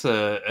 that's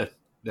a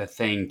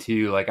thing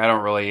too. Like I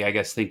don't really, I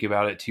guess, think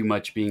about it too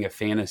much being a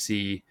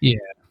fantasy Yeah,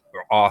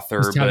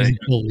 author, just have but these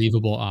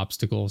believable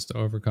obstacles to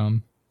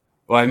overcome.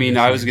 well, I I mean, guess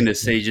I is was going to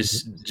say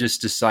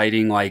just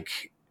deciding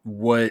like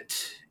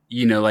what,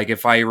 like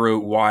if I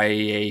wrote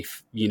YA,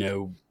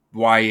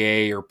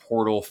 YA or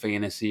portal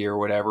fantasy or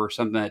whatever,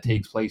 something that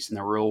Mhm. takes place in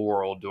the real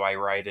world, do I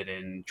write it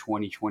in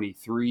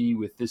 2023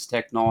 with this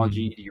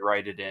technology? Mhm. Do you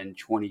write it in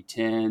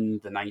 2010,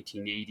 the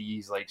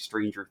 1980s, like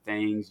Stranger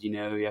Things? You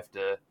have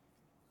to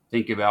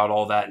think about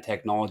all that in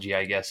technology,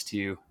 I guess,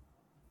 too.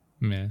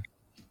 Yeah.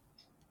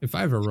 If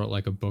I ever wrote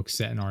like a book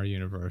set in our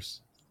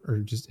universe or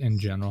just in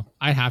general,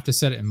 I have to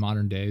set it in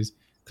modern days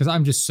because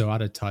I'm just so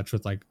out of touch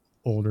with like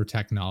older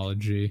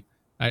technology.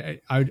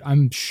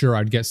 I'm sure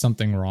I'd get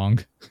something wrong,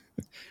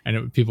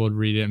 and people would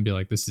read it and be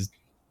like, "This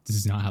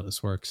is not how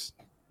this works."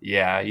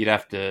 Yeah, you'd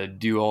have to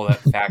do all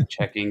that fact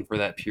checking for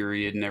that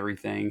period and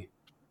everything.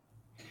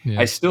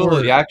 I Yeah. still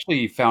Or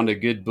actually found a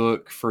good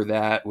book for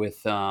that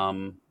with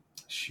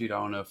shoot, I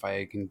don't know if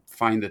I can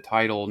find the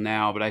title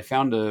now, but I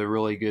found a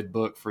really good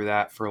book for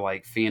that for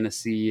like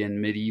fantasy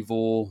and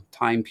medieval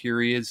time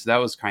periods. That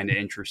was kind of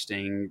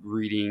interesting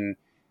reading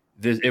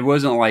it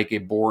wasn't like a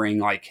boring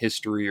like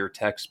history or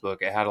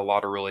textbook. It had a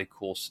lot of really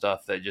cool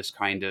stuff that just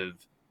kind of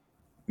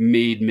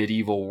made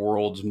medieval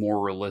worlds more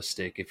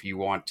realistic if you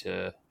want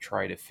to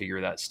try to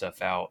figure that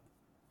stuff out.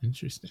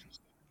 Interesting.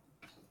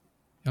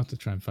 I'll have to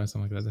try and find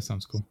something like that. That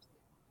sounds cool.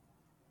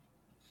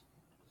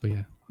 But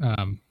yeah,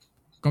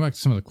 going back to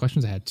some of the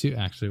questions I had too,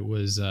 actually,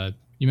 was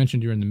you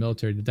mentioned you were in the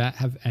military. Did that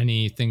have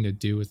anything to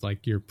do with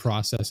like your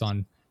process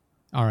on,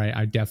 all right,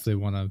 I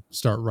definitely want to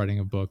start writing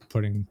a book,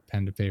 putting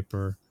pen to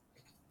paper?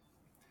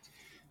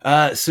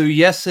 So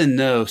yes and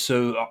no.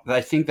 So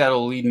I think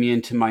that'll lead me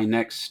into my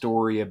next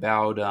story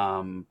about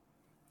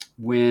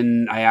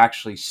when I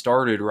actually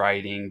started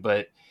writing.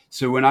 But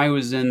so when I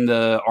was in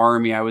the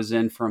Army, I was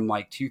in from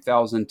like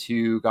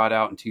 2002, got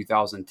out in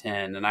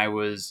 2010, and I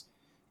was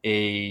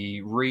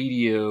a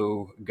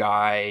radio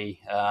guy.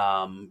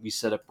 We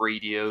set up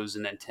radios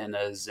and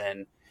antennas,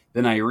 and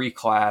then I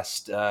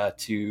reclassed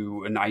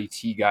to an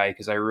IT guy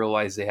because I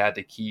realized they had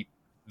to keep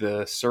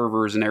the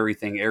servers and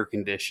everything air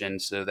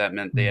conditioned. So that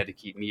meant they had to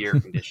keep me air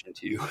conditioned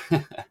too.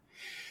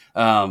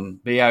 But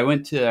yeah, I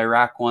went to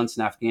Iraq once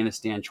and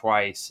Afghanistan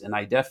twice, and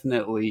I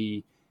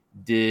definitely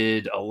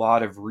did a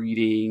lot of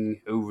reading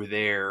over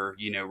there,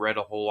 read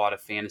a whole lot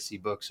of fantasy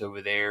books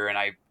over there. And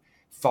I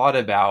thought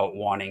about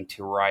wanting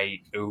to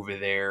write over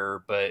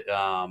there, but,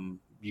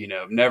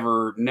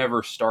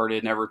 never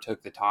started, never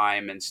took the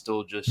time, and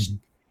still just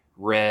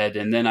read.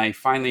 And then I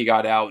finally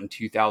got out in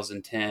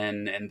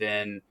 2010 and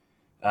then,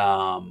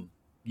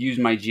 used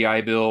my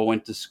GI Bill,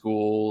 went to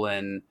school,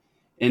 and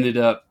ended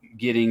up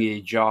getting a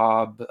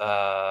job.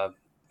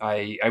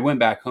 I went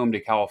back home to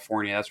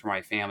California. That's where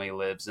my family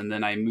lives. And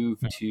then I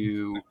moved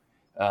to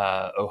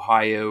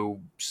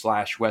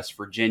Ohio/West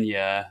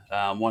Virginia.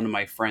 One of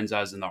my friends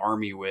I was in the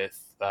Army with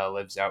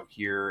lives out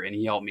here, and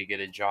he helped me get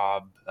a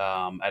job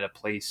at a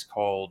place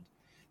called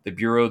the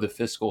Bureau of the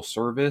Fiscal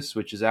Service,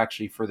 which is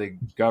actually for the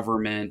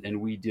government, and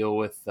we deal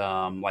with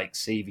like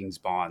savings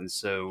bonds.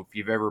 So if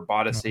you've ever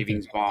bought a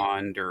savings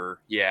bond or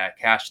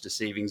cash to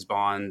savings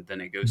bond, then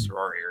it goes through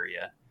our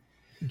area.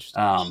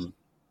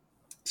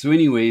 So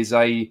anyways,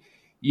 I,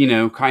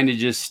 kind of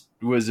just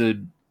was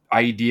a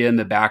idea in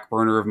the back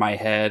burner of my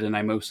head, and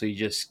I mostly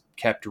just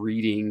kept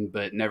reading,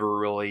 but never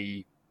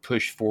really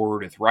pushed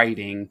forward with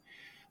writing.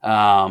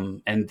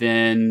 And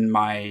then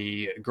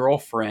my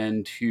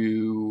girlfriend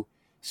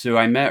so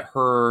I met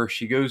her,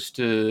 she goes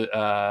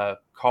to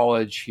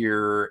college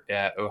here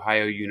at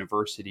Ohio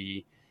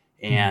University,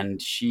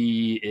 and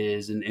she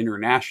is an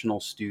international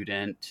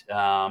student.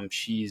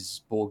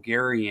 She's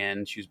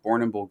Bulgarian. She was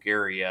born in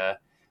Bulgaria,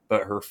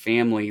 but her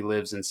family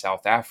lives in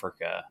South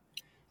Africa.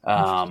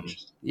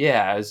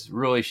 She's a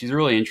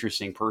really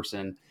interesting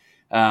person.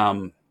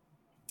 And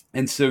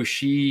so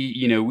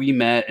she, we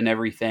met and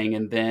everything.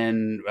 And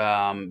then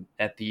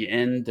at the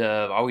end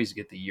of, I always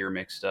get the year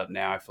mixed up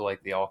now. I feel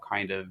like they all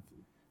kind of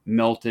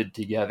melted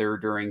together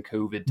during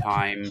COVID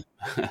time.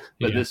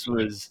 But this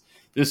was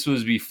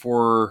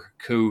before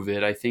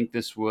COVID. I think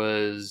this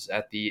was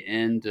at the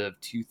end of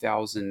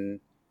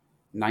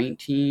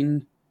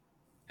 2019.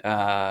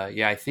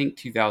 I think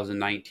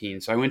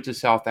 2019. So I went to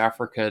South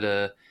Africa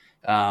to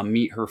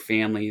meet her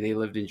family. They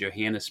lived in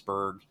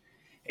Johannesburg.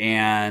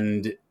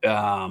 And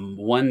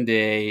one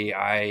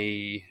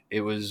day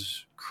it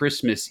was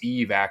Christmas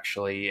Eve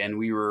actually, and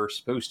we were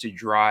supposed to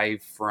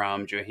drive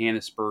from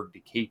Johannesburg to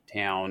Cape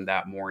Town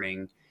that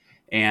morning.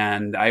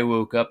 And I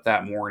woke up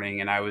that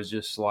morning and I was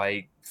just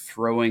like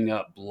throwing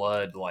up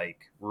blood,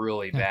 like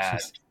really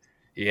bad.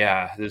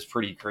 Yeah, it was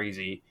pretty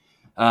crazy.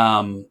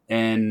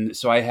 And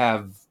so I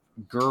have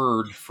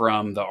GERD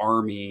from the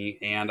Army,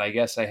 and I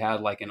guess I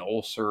had like an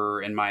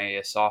ulcer in my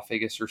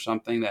esophagus or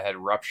something that had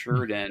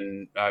ruptured,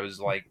 and I was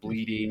like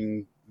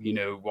bleeding,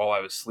 while I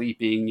was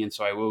sleeping. And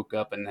so I woke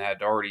up and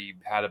had already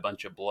had a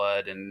bunch of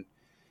blood and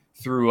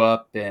threw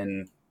up.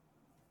 And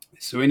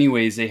so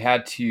anyways, they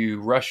had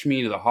to rush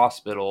me to the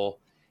hospital.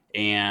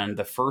 And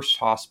the first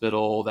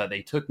hospital that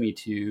they took me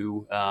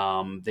to,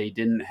 they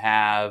didn't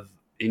have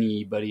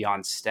anybody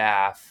on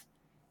staff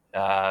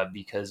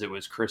because it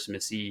was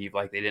Christmas Eve.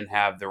 Like they didn't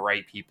have the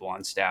right people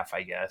on staff,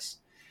 I guess.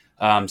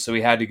 So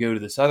we had to go to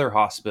this other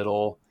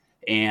hospital.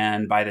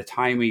 And by the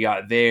time we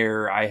got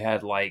there, I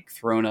had like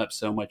thrown up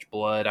so much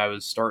blood. I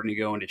was starting to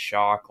go into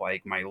shock.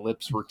 Like my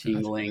lips were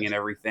tingling and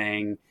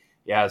everything.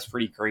 Yeah, it's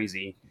pretty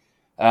crazy.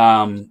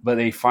 But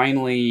they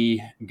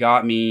finally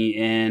got me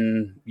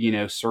in,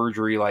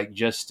 surgery, like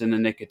just in the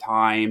nick of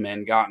time,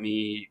 and got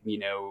me,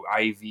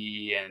 IV,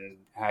 and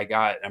I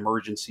got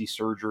emergency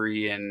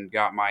surgery and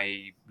got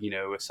my,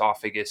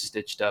 esophagus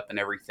stitched up and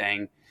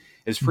everything.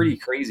 It's pretty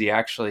crazy,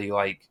 actually.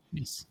 Like,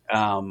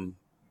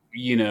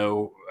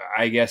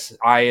 I guess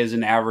I, as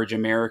an average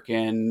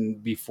American,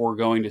 before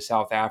going to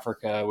South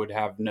Africa, would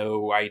have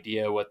no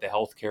idea what the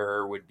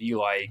healthcare would be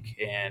like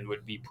and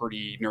would be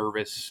pretty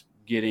nervous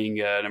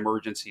getting an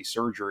emergency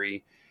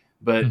surgery.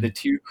 But the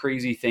two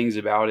crazy things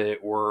about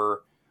it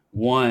were,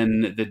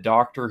 one, the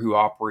doctor who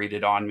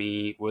operated on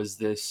me was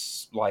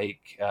this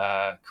like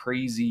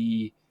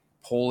crazy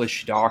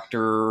Polish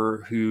doctor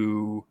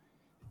who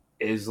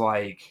is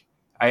like,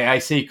 I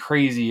say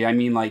crazy, I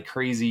mean like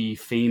crazy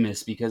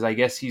famous, because I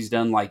guess he's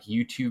done like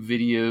YouTube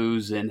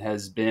videos and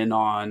has been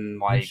on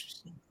like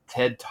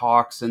TED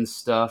Talks and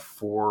stuff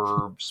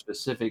for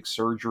specific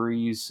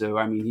surgeries. So,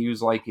 I mean, he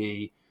was like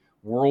a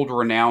world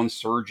renowned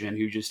surgeon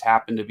who just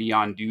happened to be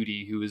on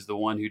duty, who was the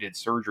one who did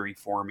surgery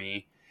for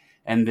me.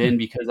 And then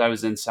because I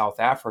was in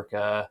South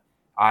Africa,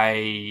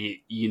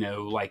 I,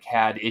 like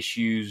had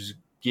issues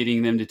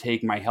getting them to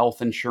take my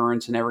health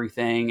insurance and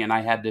everything. And I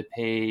had to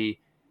pay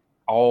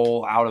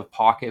all out of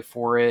pocket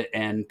for it,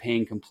 and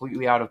paying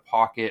completely out of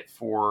pocket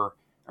for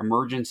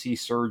emergency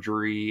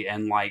surgery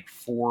and like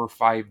 4 or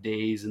 5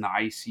 days in the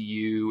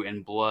ICU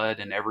and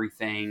blood and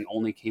everything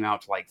only came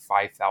out to like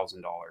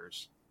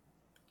 $5,000.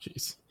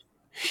 Jeez.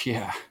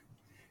 Yeah.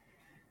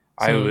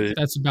 So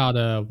that's about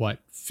a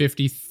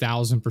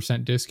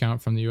 50,000%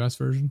 discount from the US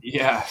version?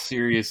 Yeah,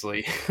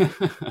 seriously.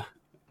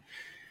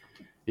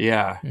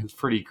 Yeah, it's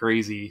pretty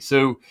crazy.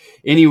 So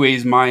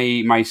anyways,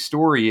 my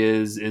story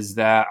is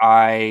that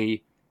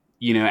I,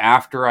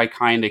 after I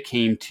kind of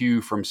came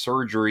to from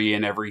surgery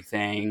and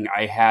everything,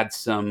 I had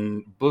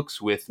some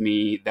books with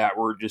me that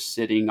were just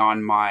sitting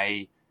on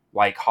my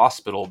like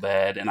hospital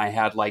bed, and I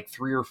had like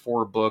 3 or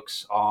 4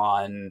 books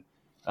on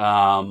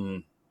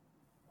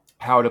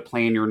how to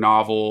plan your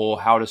novel,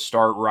 how to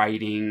start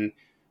writing,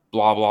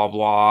 blah blah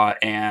blah.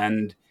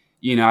 And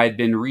I'd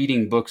been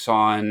reading books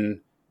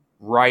on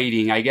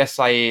writing. I guess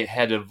I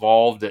had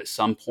evolved at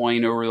some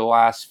point over the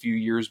last few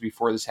years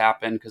before this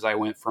happened, because I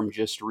went from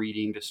just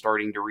reading to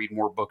starting to read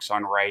more books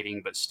on writing,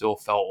 but still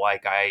felt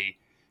like I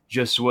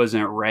just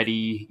wasn't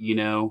ready.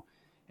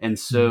 And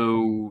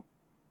so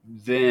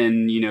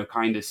then,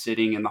 kind of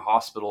sitting in the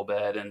hospital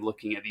bed and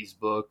looking at these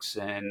books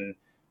and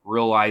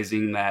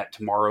realizing that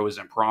tomorrow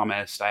isn't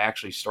promised, I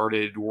actually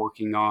started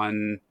working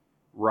on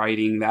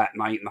writing that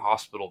night in the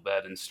hospital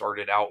bed and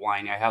started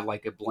outlining. I had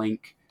like a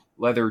blank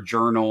leather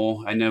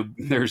journal. I know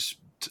I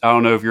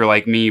don't know if you're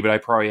like me, but I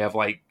probably have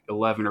like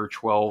 11 or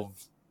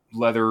 12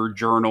 leather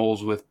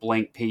journals with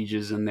blank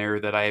pages in there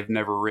that I have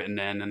never written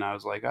in. And I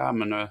was like, I'm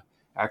going to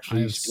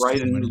actually write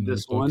in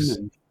this one.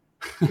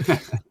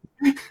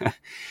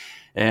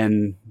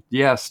 And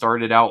yeah,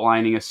 started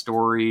outlining a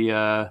story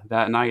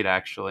that night,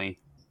 actually.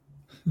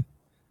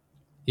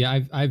 Yeah,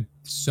 I've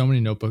so many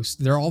notebooks.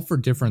 They're all for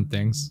different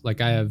things. Like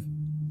I have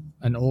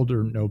an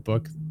older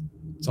notebook.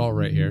 It's all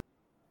right here.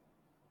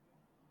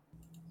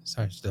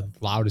 Sorry, it's the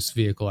loudest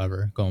vehicle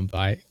ever going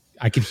by.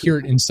 I could hear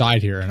it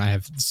inside here, and I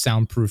have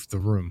soundproofed the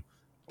room.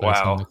 But wow.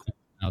 It's on the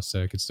house,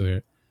 so I could still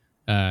hear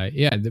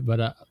it.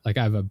 But like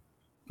I have a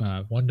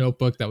one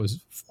notebook that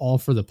was all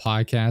for the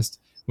podcast,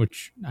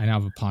 which I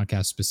now have a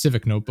podcast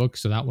specific notebook.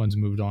 So that one's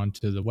moved on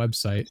to the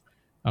website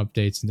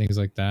updates and things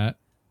like that.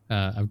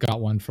 I've got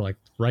one for like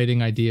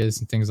writing ideas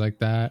and things like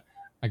that.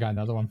 I got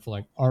another one for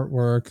like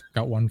artwork.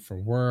 Got one for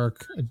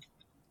work.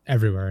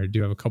 Everywhere I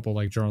do have a couple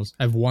like journals.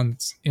 I have one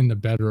that's in the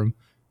bedroom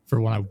for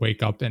when I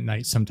wake up at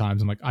night.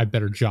 Sometimes I'm like, I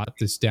better jot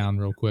this down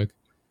real quick,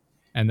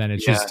 and then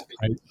it's just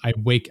I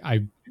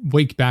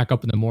wake back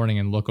up in the morning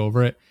and look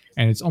over it,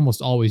 and it's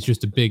almost always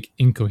just a big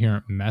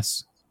incoherent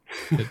mess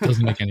that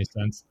doesn't make any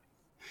sense.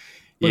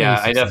 Yeah,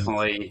 I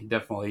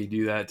definitely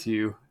do that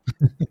too.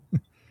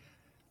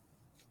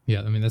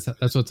 Yeah, I mean that's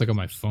what's like on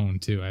my phone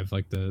too. I have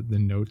like the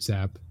notes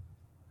app,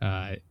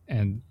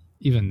 and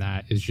even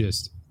that is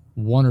just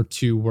 1 or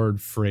 2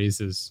 word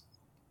phrases,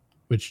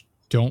 which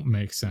don't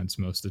make sense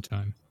most of the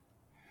time.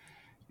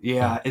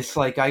 Yeah, it's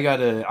like I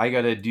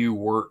gotta do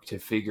work to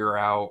figure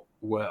out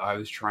what I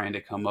was trying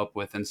to come up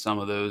with in some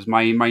of those.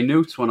 My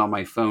notes one on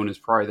my phone is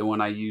probably the one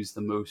I use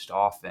the most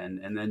often,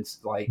 and then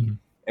like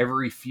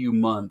every few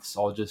months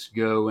I'll just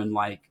go and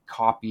like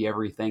copy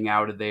everything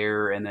out of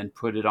there and then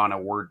put it on a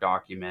Word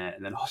document,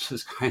 and then I'll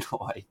just kind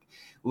of like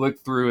look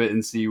through it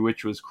and see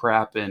which was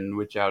crap and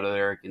which out of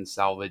there I can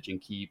salvage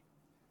and keep.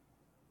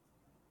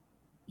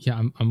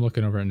 Yeah, I'm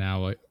looking over it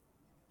now. Like,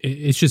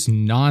 it's just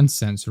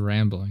nonsense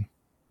rambling.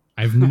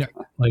 I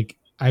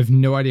have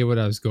no idea what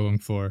I was going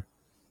for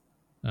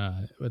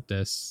with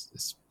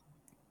this,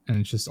 and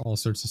it's just all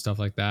sorts of stuff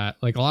like that.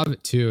 Like a lot of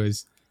it too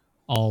is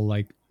I'll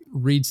like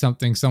read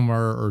something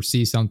somewhere or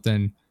see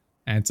something,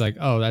 and it's like,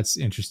 oh, that's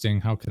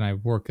interesting. How can I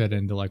work that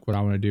into like what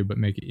I want to do, but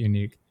make it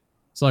unique?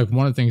 So like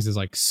one of the things is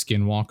like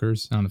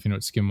skinwalkers. I don't know if you know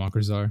what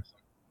skinwalkers are.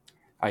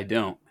 I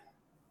don't.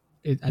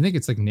 I think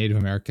it's like Native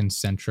American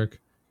centric,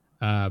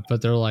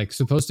 but they're like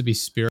supposed to be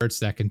spirits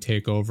that can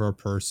take over a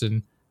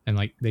person and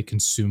like they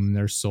consume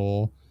their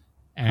soul,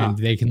 and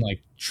they can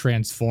like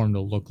transform to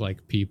look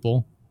like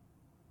people.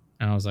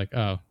 And I was like,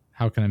 oh,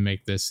 how can I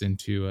make this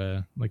into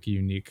a like a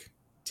unique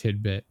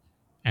tidbit?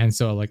 And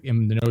so like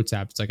in the notes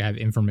app, it's like I have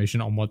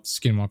information on what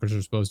skinwalkers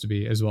are supposed to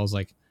be, as well as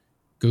like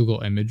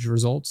Google image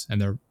results,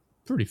 and they're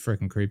pretty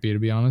freaking creepy to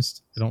be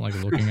honest. I don't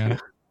like looking at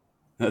it.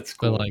 That's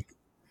cool. But like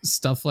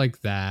stuff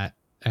like that,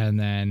 and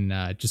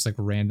then just like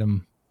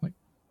random like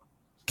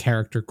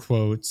character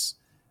quotes,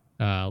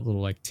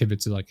 little like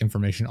tidbits of like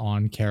information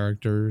on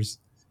characters,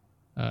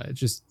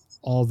 just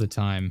all the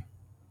time.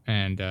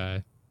 And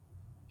yeah,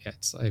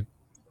 it's like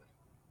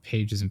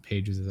pages and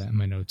pages of that in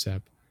my notes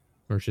app,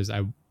 versus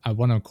I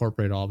want to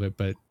incorporate all of it,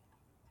 but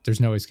there's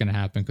no way it's going to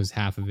happen because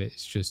half of it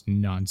is just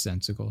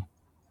nonsensical.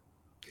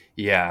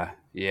 Yeah,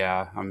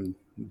 I'm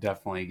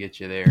definitely get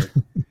you there.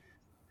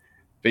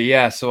 But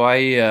yeah, so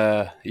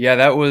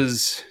that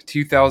was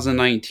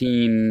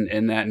 2019,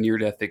 and that near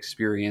death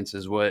experience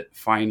is what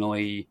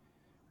finally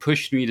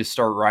pushed me to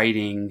start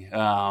writing.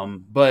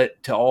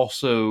 But to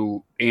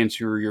also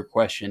answer your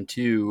question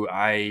too,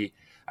 I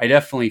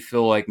definitely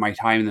feel like my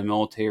time in the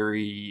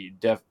military,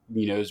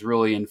 has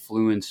really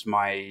influenced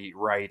my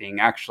writing.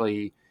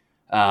 Actually,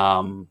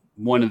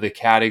 one of the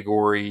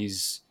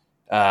categories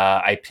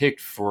I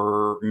picked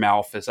for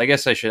Malfus. I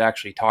guess I should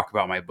actually talk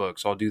about my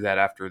books. I'll do that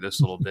after this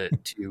little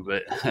bit too.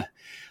 But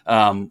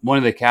one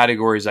of the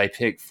categories I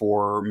picked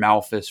for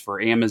Malfus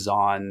for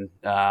Amazon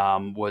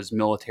was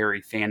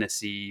military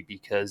fantasy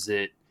because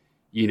it,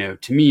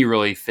 to me,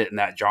 really fit in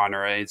that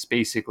genre. It's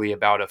basically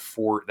about a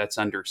fort that's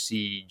under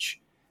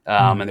siege.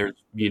 And there's,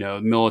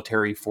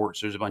 military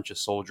forts. There's a bunch of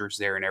soldiers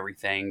there and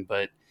everything.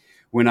 But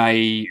when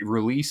I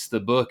released the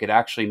book, it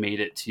actually made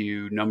it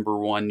to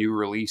 #1 new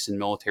release in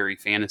military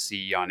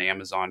fantasy on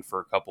Amazon for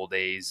a couple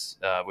days,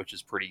 which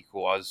is pretty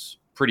cool. I was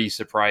pretty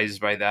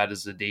surprised by that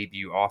as a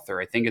debut author.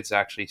 I think it's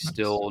actually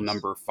still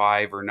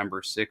 #5 or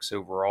 #6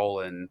 overall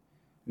in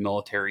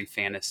military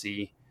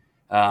fantasy.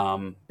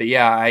 But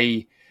yeah,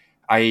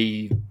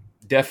 I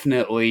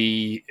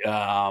definitely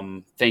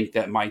think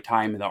that my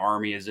time in the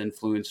Army has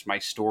influenced my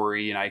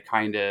story, and I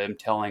kind of am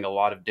telling a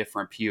lot of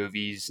different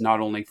POVs, not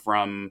only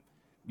from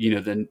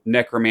the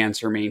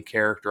Necromancer main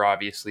character,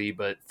 obviously,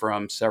 but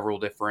from several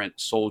different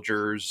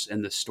soldiers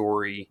in the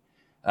story,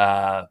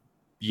 and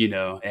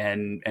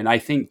I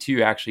think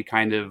too, actually,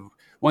 kind of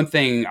one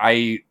thing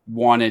I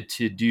wanted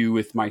to do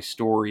with my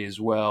story as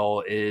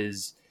well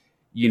is,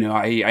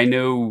 I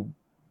know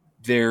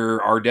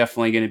there are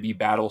definitely going to be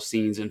battle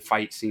scenes and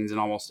fight scenes in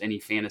almost any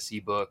fantasy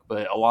book,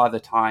 but a lot of the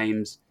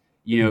times,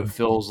 it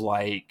feels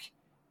like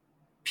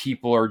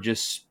people are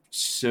just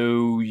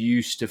so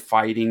used to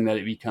fighting that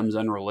it becomes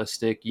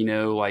unrealistic,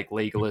 like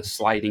Legolas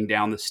sliding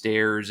down the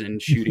stairs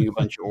and shooting a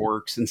bunch of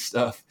orcs and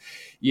stuff,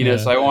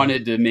 so I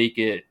wanted to make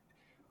it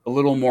a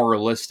little more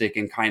realistic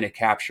and kind of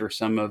capture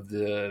some of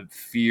the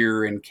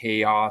fear and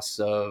chaos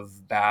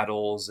of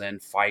battles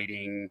and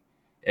fighting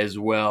as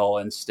well,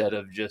 instead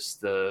of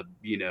just the,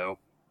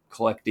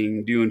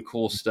 doing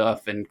cool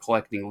stuff and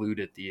collecting loot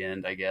at the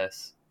end, I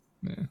guess.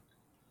 Yeah.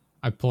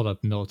 I pulled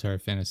up military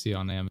fantasy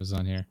on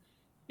Amazon here.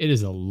 It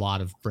is a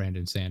lot of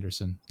Brandon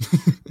Sanderson.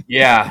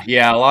 yeah,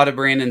 a lot of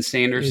Brandon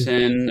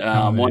Sanderson.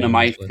 One of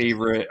my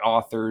favorite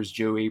authors,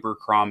 Joe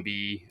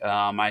Abercrombie.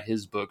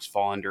 His books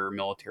fall under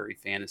military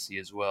fantasy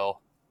as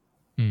well.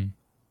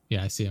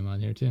 Yeah, I see him on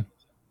here too.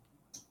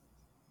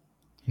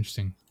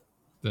 Interesting.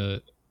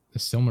 The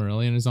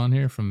Silmarillion is on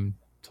here from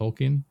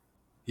Tolkien.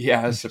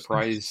 Yeah, I was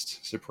surprised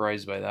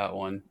by that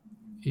one.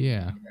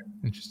 Yeah,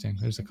 interesting.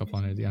 There's a couple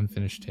on here. The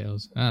Unfinished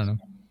Tales. I don't know.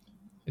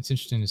 It's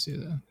interesting to see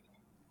that.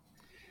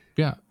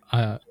 Yeah,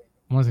 one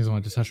of the things I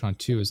wanted to touch on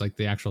too is like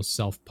the actual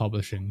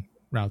self-publishing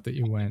route that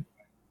you went.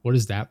 What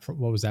was that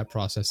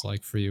process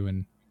like for you,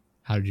 and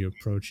how did you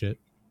approach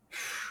it?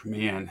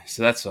 Man,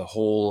 so that's a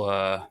whole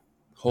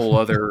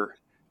other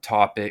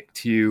topic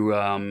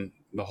to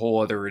the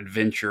whole other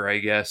adventure, I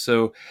guess.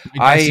 So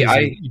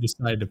you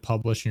decided to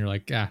publish, and you're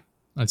like,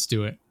 let's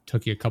do it.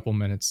 Took you a couple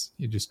minutes.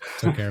 You just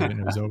took care of it,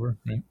 and it was over,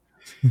 right?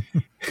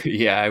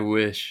 Yeah, I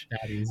wish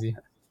that easy.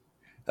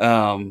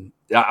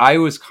 I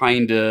was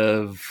kind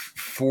of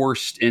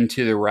forced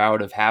into the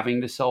route of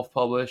having to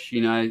self-publish,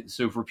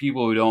 so for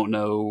people who don't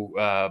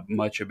know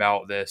much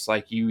about this,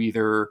 like you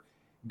either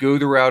go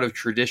the route of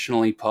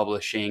traditionally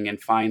publishing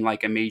and find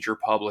like a major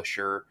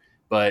publisher,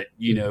 but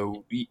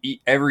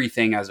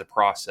everything has a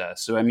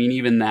process. So I mean,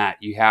 even that,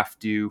 you have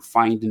to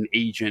find an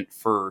agent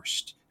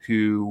first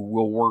who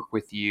will work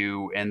with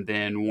you and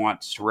then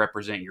wants to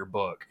represent your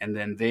book. And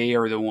then they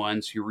are the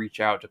ones who reach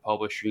out to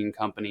publishing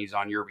companies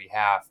on your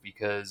behalf,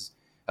 because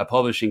a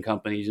publishing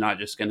company is not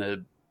just going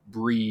to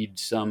breed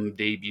some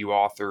debut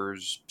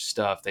author's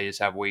stuff. They just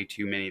have way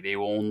too many. They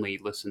will only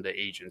listen to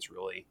agents,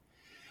 really.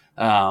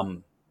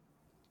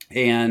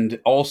 And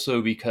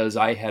also because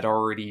I had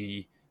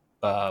already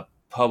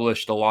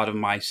published a lot of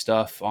my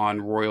stuff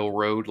on Royal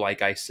Road,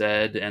 like I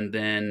said, and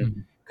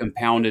then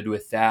compounded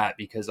with that,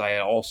 because I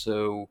had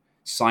also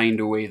signed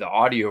away the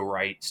audio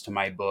rights to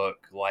my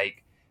book.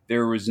 Like,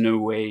 there was no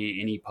way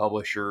any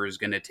publisher is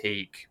going to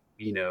take,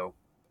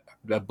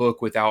 a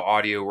book without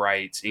audio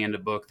rights and a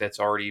book that's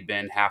already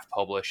been half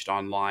published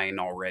online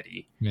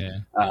already. Yeah.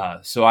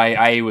 So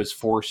I was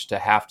forced to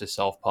have to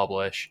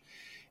self-publish.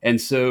 And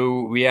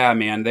so, yeah,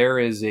 man, there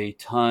is a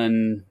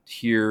ton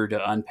here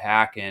to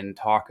unpack and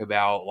talk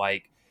about.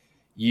 Like,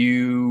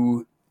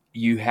 you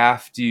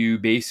have to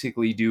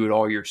basically do it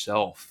all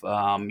yourself.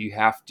 You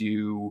have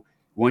to,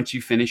 once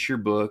you finish your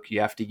book,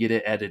 you have to get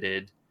it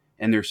edited.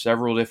 And there's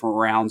several different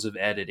rounds of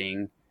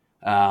editing.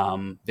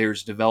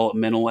 There's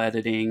developmental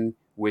editing,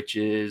 which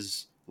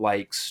is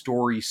like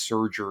story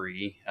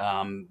surgery.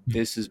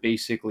 This is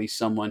basically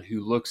someone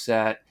who looks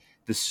at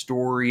the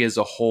story as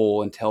a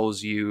whole and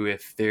tells you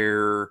if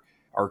there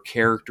are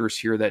characters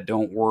here that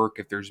don't work,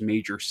 if there's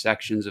major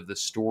sections of the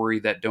story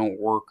that don't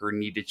work or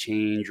need to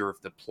change, or if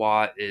the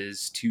plot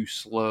is too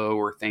slow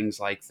or things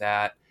like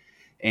that.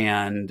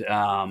 And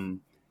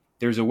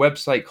there's a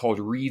website called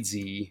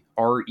Reedsy,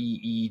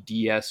 reedsy.com,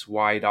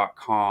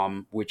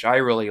 which I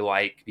really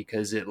like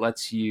because it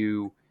lets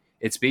you,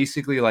 it's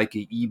basically like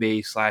an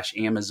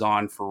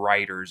eBay/Amazon for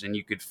writers, and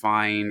you could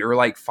find, or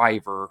like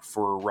Fiverr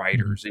for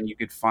writers, and you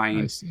could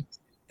find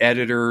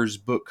editors,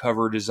 book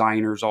cover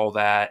designers, all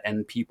that,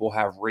 and people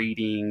have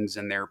ratings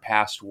and their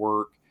past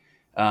work.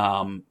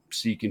 So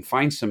you can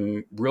find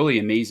some really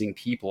amazing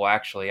people.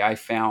 Actually, I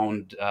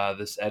found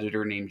this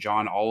editor named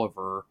John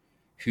Oliver,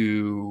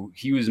 who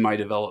he was my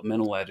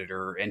developmental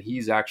editor, and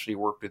he's actually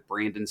worked with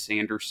Brandon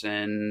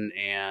Sanderson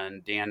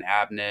and Dan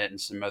Abnett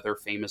and some other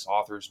famous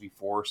authors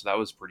before. So that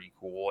was pretty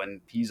cool. And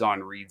he's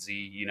on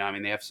Reedsy. You know, I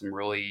mean, they have some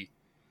really,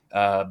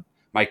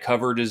 my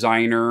cover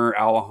designer,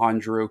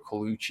 Alejandro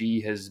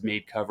Colucci, has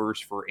made covers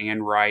for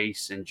Anne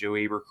Rice and Joe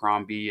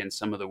Abercrombie and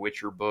some of the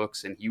Witcher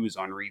books, and he was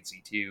on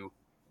Reedsy too.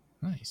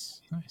 Nice.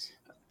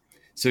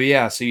 So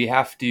yeah, so you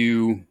have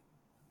to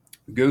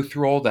go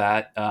through all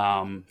that.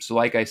 So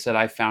like I said,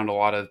 I found a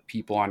lot of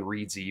people on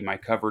Reedsy, my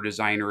cover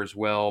designer as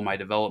well, my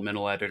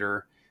developmental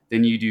editor.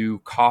 Then you do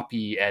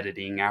copy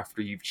editing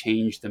after you've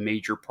changed the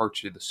major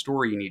parts of the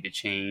story you need to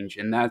change.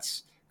 And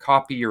that's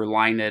copy or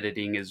line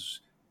editing is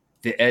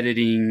the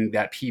editing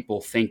that people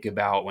think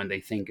about when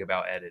they think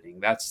about editing.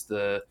 That's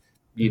the,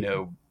 you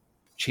know,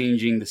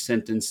 changing the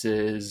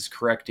sentences,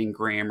 correcting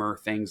grammar,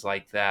 things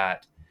like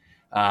that.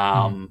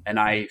 And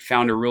I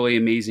found a really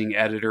amazing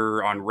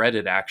editor on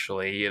Reddit,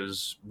 actually. It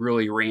was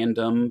really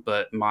random,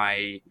 but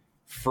my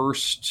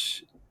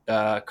first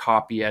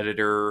copy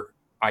editor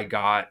I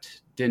got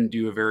didn't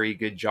do a very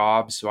good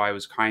job. So I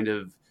was kind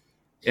of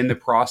in the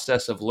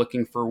process of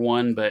looking for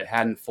one, but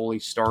hadn't fully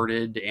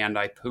started. And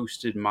I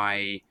posted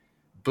my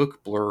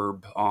book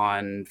blurb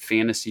on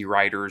fantasy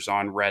writers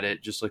on Reddit,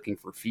 just looking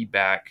for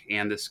feedback.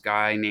 And this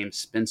guy named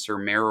Spencer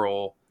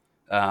Merrill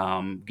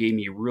gave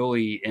me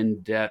really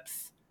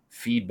in-depth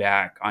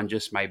feedback on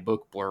just my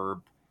book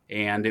blurb,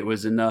 and it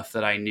was enough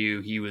that I knew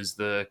he was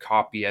the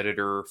copy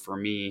editor for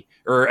me.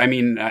 Or I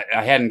mean,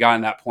 I hadn't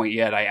gotten that point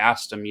yet. I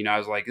asked him, you know, I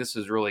was like, this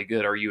is really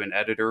good, are you an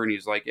editor? And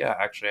he's like, yeah,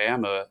 actually I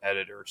am a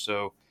editor.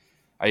 So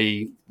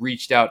I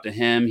reached out to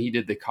him. He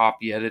did the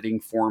copy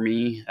editing for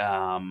me.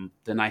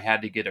 Then I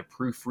had to get a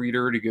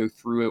proofreader to go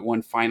through it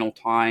one final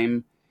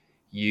time.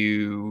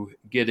 You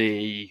get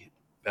a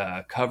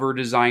cover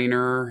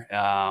designer.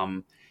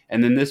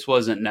 And then this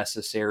wasn't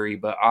necessary,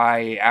 but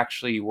I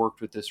actually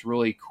worked with this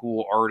really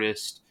cool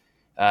artist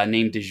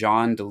named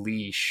Dejan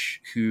Delish,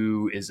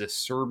 who is a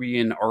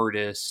Serbian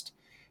artist,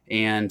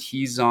 and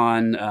he's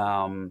on,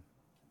 I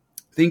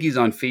think he's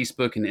on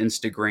Facebook and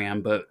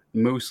Instagram, but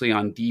mostly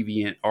on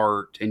Deviant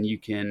Art, and you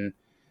can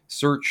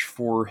search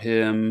for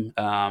him.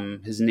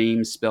 His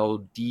name's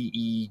spelled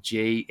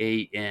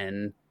DejanDelic,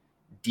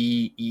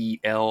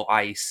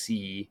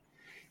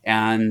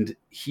 and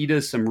he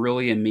does some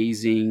really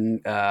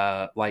amazing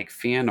like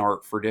fan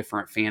art for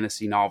different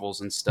fantasy novels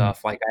and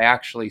stuff. Like I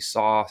actually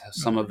saw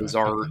some of his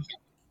art.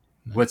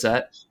 Nice. What's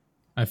that?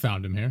 I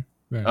found him here.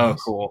 Very oh,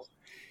 nice. Cool.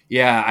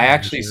 Yeah, I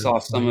actually saw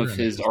some of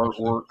his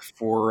artwork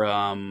for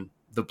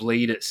The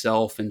Blade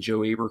itself and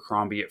Joe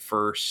Abercrombie at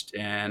first,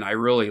 and I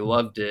really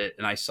loved it.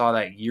 And I saw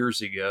that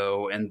years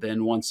ago. And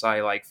then once I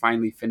like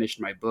finally finished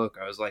my book,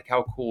 I was like,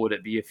 how cool would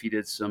it be if he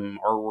did some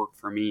artwork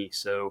for me?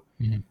 So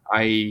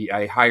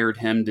I hired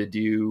him to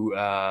do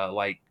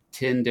like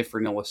 10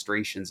 different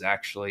illustrations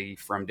actually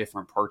from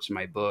different parts of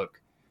my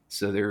book.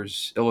 So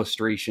there's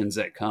illustrations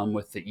that come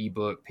with the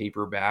ebook,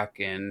 paperback,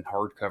 and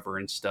hardcover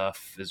and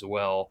stuff as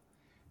well.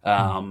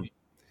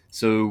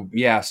 So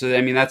yeah, so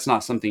I mean, that's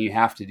not something you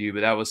have to do, but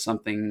that was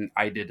something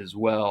I did as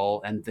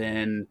well. And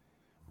then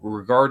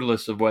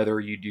regardless of whether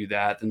you do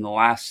that, then the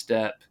last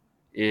step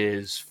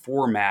is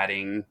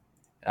formatting,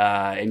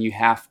 and you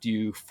have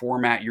to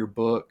format your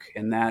book.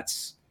 And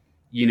that's,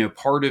 you know,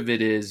 part of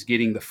it is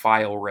getting the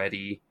file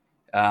ready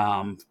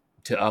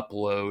to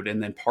upload.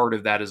 And then part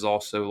of that is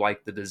also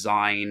like the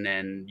design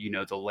and, you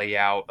know, the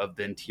layout of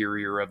the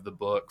interior of the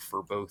book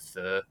for both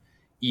the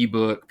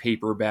ebook,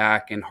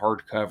 paperback, and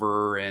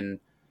hardcover and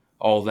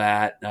all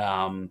that.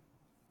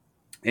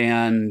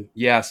 And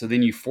yeah, so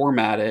then you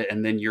format it,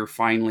 and then you're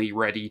finally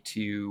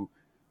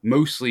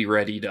mostly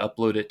ready to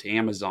upload it to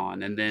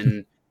Amazon. And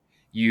then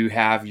you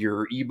have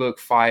your ebook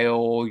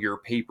file, your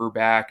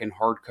paperback and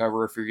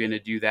hardcover if you're going to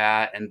do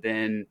that. And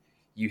then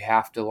you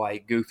have to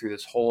like go through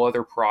this whole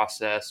other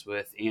process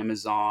with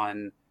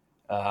Amazon,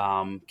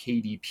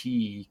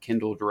 KDP,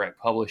 Kindle Direct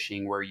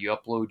Publishing, where you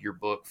upload your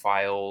book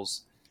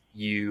files.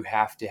 You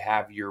have to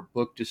have your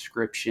book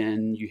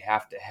description. You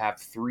have to have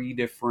 3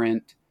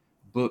 different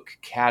book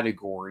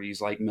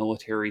categories, like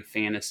military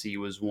fantasy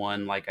was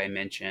one, like I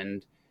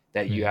mentioned,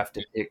 that you have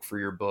to pick for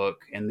your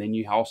book. And then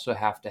you also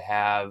have to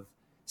have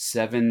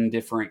 7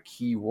 different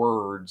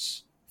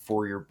keywords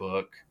for your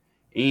book.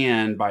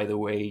 And by the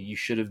way, you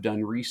should have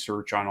done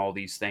research on all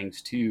these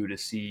things too to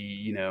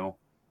see,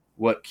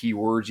 what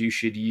keywords you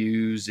should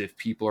use, if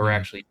people are Yeah.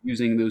 actually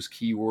using those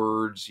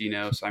keywords,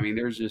 So, I mean,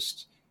 there's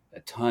just a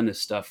ton of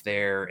stuff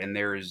there, and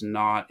there is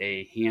not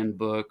a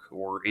handbook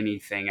or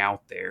anything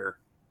out there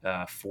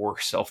for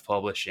self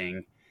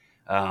publishing.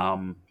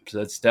 So,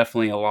 that's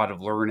definitely a lot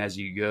of learn as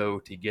you go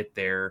to get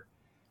there.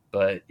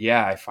 But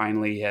yeah, I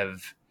finally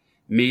have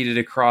made it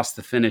across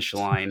the finish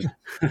line.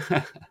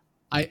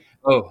 I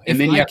Oh, and if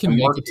then you I have to can make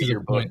it market to the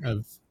your book. point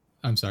of,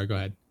 I'm sorry, go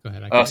ahead. Go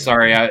ahead. I Oh, cut you off.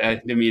 sorry, I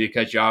didn't mean to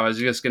cut you off. I was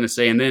just going to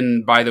say, and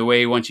then by the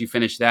way, once you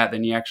finish that,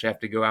 then you actually have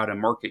to go out and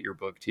market your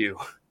book too.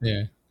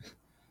 Yeah.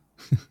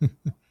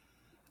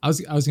 I was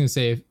gonna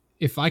say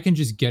if I can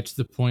just get to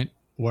the point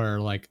where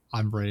like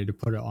I'm ready to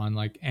put it on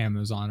like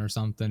Amazon or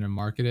something and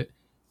market it,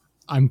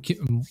 I'm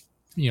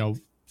you know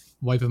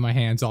wiping my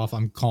hands off.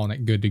 I'm calling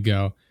it good to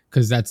go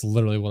because that's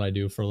literally what I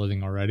do for a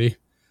living already. So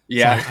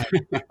Yeah,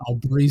 I'll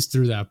breeze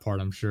through that part.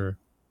 I'm sure.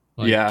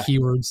 Like yeah,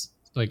 keywords,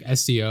 like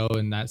SEO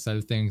and that side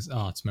of things.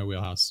 Oh, it's my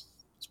wheelhouse.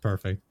 It's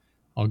perfect.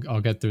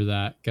 I'll get through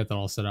that. Get that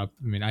all set up.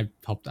 I mean, I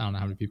helped. I don't know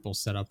how many people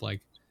set up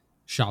like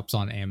shops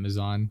on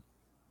Amazon,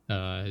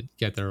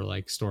 get their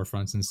like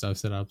storefronts and stuff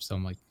set up. So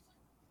I'm like,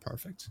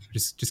 perfect.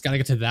 Just got to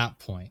get to that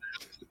point.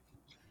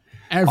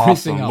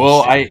 Everything awesome.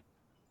 Well, else.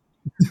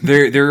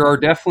 there are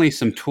definitely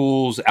some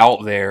tools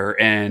out there,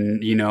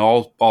 and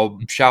I'll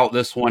shout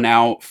this one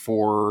out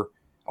for.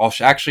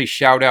 Actually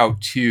shout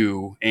out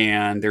two,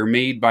 and they're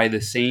made by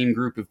the same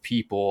group of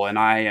people, and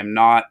I am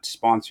not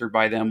sponsored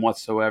by them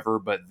whatsoever,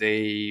 but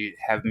they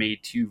have made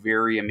two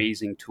very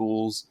amazing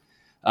tools.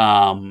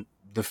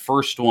 The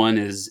first one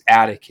is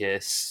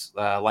Atticus,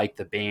 like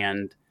the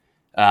band,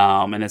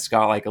 and it's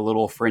got like a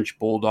little French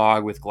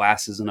bulldog with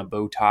glasses and a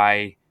bow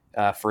tie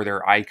for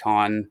their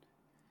icon,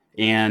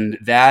 and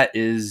that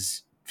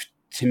is,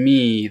 to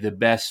me, the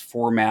best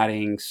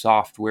formatting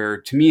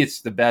software. To me, it's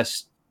the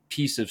best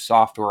piece of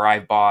software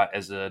I've bought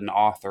as an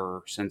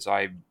author since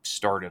I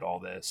started all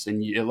this.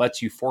 And it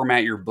lets you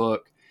format your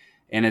book,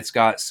 and it's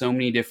got so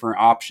many different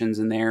options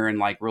in there, and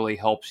like really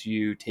helps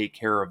you take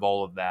care of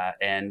all of that.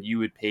 And you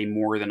would pay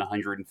more than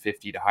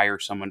 150 to hire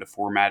someone to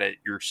format it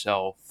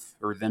yourself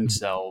or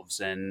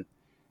themselves. And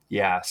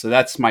yeah, so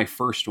that's my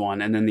first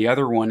one. And then the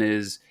other one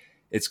is,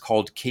 it's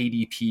called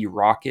KDP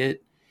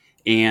Rocket,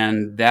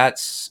 and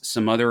that's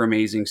some other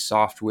amazing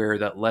software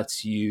that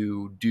lets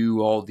you do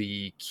all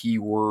the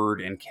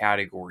keyword and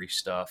category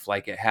stuff.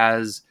 Like it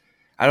has,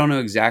 I don't know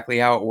exactly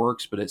how it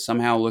works, but it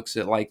somehow looks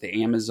at like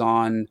the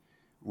Amazon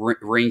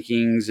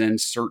rankings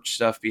and search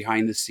stuff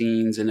behind the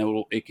scenes, and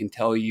it can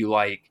tell you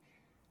like,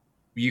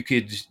 you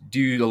could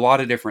do a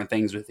lot of different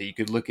things with it. You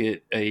could look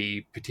at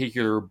a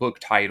particular book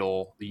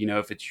title,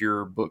 if it's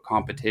your book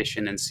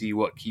competition, and see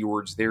what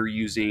keywords they're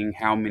using,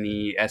 how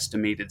many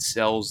estimated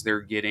sales they're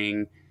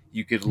getting.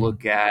 You could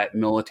look at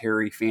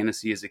military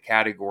fantasy as a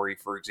category,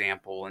 for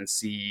example, and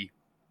see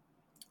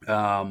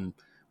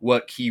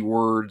what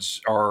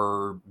keywords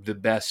are the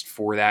best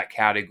for that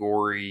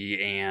category,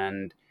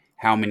 and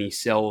how many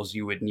sales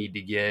you would need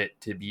to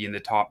get to be in the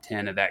top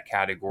 10 of that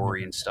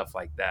category and stuff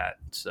like that.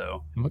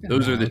 So Look at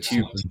those are that. the That's two.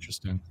 super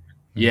interesting.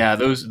 Yeah.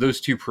 Yeah, those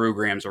two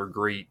programs are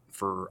great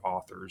for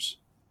authors.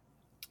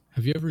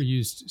 Have you ever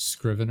used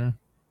Scrivener?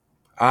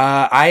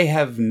 I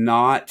have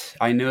not.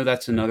 I know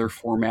that's another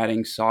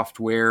formatting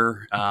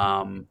software,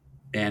 and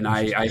You should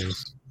I've too.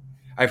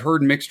 I've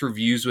heard mixed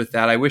reviews with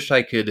that. I wish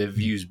I could have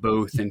used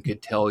both and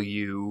could tell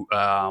you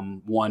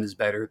one is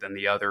better than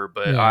the other.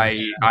 But Yeah, I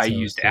that's how it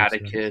used states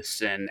it.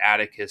 Atticus, and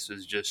Atticus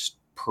was just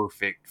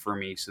perfect for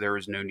me. So there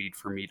was no need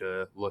for me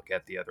to look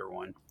at the other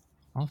one.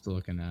 I'll have to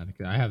look in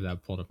Attica. I have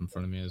that pulled up in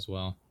front of me as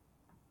well.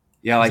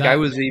 Yeah, Is like I that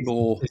was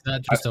able. is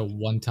that just a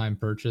one-time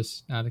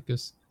purchase,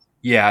 Atticus?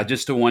 Yeah,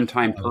 just a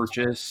one-time Oh,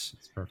 purchase.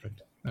 that's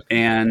perfect. Okay.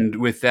 And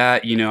with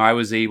that, I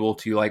was able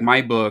to, like,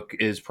 my book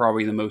is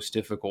probably the most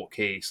difficult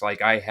case.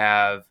 Like, I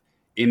have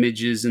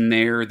images in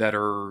there that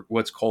are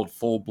what's called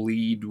full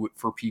bleed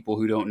for people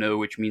who don't know,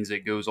 which means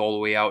it goes all the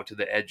way out to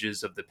the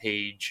edges of the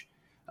page.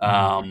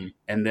 And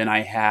then I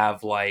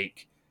have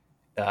like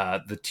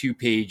the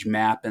 2-page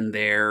map in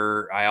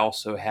there. I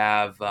also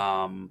have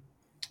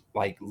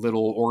like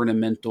little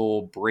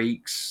ornamental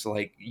breaks,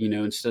 like,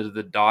 instead of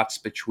the dots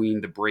between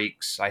the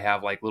breaks, I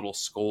have like little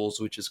skulls,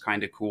 which is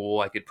kind of cool.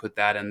 I could put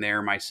that in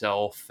there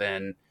myself.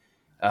 And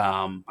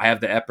I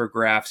have the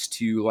epigraphs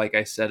too, like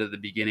I said at the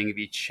beginning of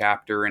each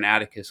chapter, and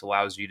Atticus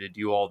allows you to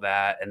do all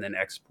that and then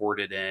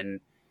export it in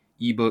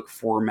ebook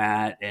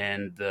format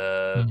and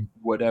the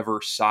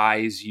whatever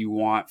size you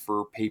want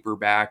for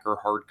paperback or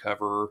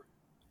hardcover.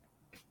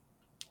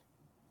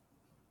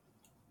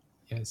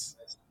 Yes,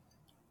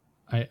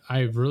 I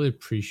really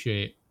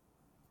appreciate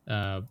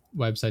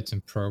websites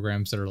and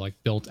programs that are like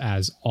built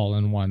as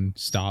all-in-one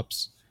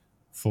stops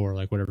for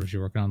like whatever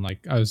you're working on. Like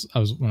I was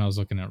when I was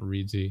looking at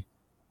Readsy,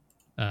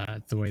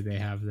 the way they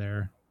have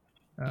their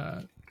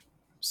uh,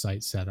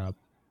 site set up,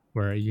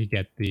 where you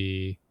get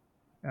the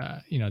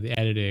the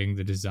editing,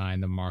 the design,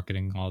 the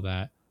marketing, all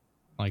that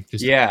Like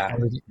just Yeah.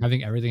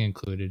 having everything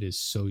included is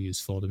so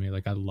useful to me.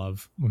 Like I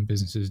love when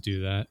businesses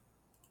do that.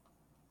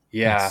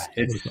 Yeah.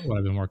 That's what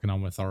I've been working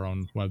on with our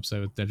own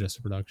website with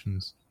Digestive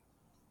Productions.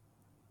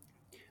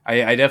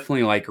 I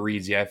definitely like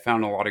Reedsy. I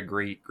found a lot of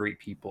great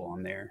people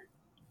on there.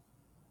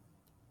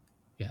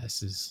 Yeah,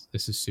 this is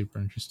super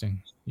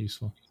interesting,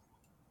 useful,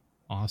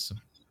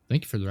 awesome.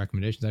 Thank you for the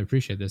recommendations. I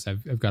appreciate this.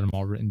 I've got them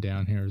all written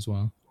down here as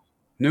well.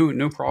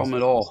 No problem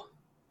at all.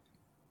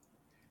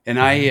 And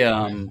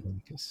yeah,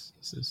 this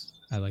is,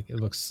 I like it. It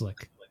looks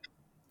slick.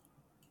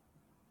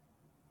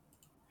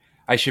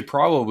 I should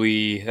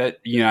probably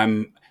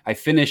I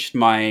finished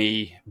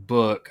my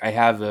book. I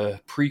have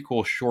a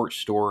prequel short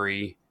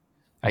story.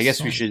 I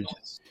guess we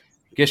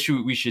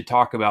should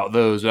talk about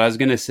those. But I was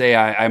going to say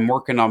I'm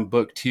working on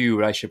book 2,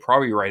 but I should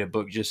probably write a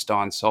book just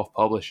on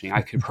self-publishing.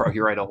 I could probably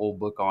write a whole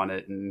book on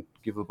it and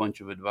give a bunch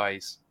of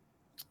advice.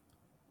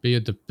 But you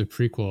had the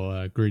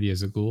prequel, Greedy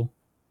as a Ghoul,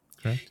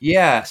 correct?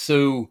 Yeah.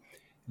 So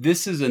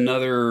this is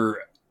another,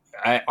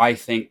 I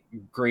think,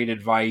 great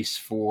advice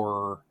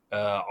for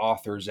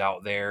authors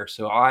out there.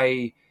 So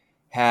I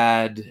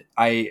had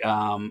a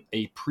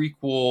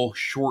prequel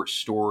short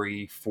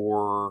story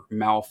for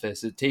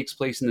Malfus. It takes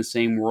place in the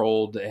same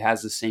world. It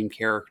has the same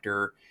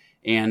character,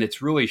 and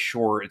it's really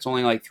short. It's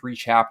only like 3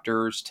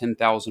 chapters,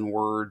 10,000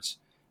 words.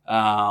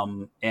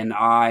 And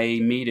I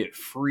made it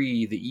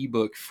free, the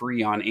ebook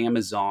free on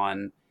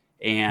Amazon.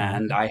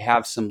 And I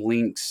have some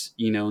links,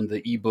 in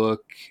the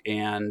ebook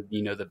and,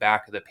 the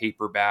back of the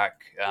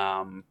paperback,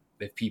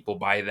 if people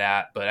buy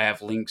that. But I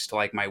have links to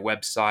like my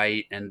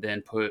website and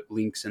then put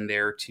links in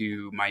there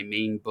to my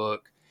main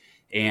book.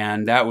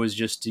 And that was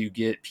just to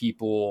get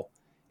people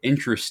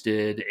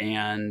interested.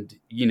 And,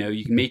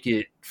 you can make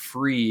it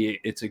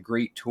free. It's a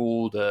great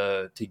tool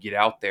to get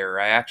out there.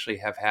 I actually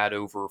have had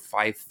over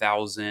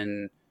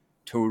 5,000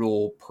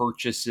 total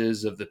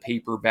purchases of the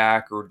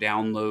paperback or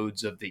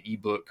downloads of the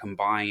ebook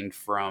combined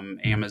from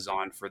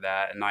Amazon for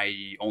that. And I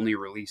only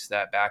released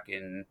that back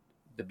in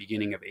the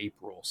beginning of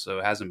April. So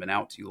it hasn't been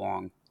out too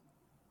long.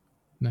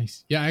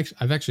 Nice. Yeah.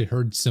 I've actually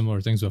heard similar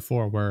things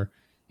before where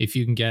if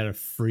you can get a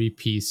free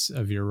piece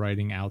of your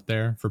writing out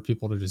there for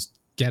people to just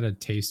get a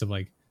taste of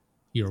like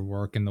your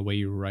work and the way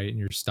you write and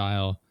your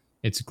style,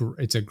 it's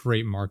a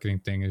great marketing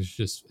thing. Is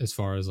just as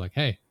far as like,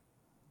 hey,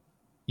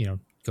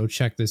 go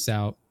check this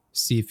out.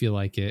 See if you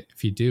like it.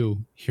 If you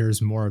do,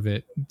 here's more of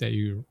it that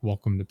you're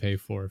welcome to pay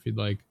for if you'd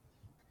like.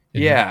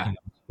 Yeah.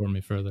 Support me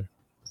further.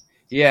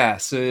 Yeah.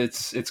 So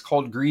it's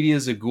called Greedy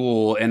as a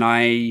Ghoul. And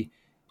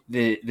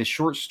the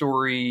short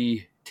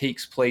story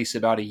takes place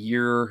about a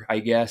year, I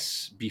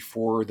guess,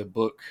 before the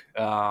book,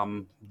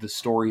 the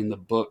story in the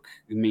book,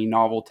 the main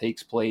novel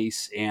takes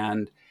place.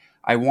 And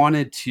I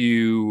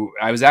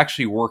was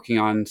actually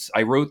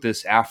I wrote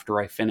this after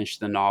I finished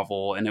the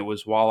novel, and it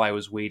was while I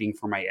was waiting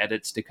for my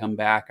edits to come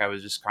back. I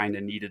was just kind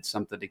of needed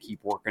something to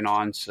keep working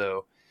on.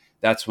 So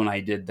that's when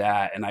I did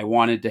that. And I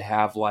wanted to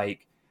have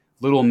like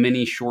little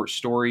mini short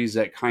stories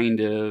that kind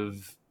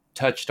of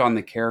touched on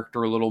the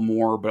character a little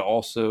more, but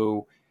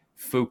also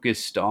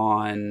focused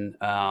on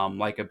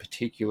like a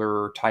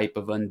particular type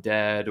of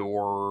undead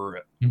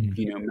or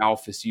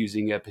Malfus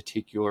using a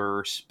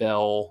particular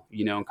spell,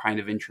 and kind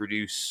of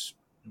introduce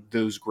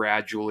those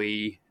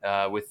gradually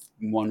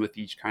with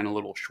each kind of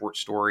little short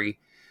story.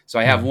 So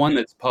I have one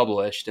that's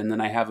published, and then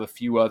I have a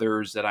few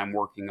others that I'm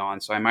working on.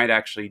 So I might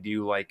actually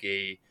do like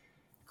a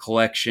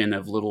collection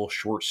of little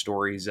short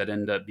stories that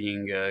end up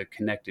being a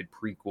connected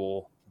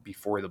prequel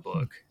before the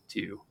book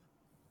too.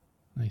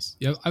 Nice.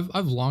 Yeah,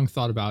 I've long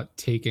thought about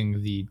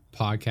taking the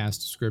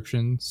podcast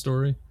description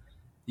story,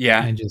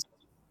 and just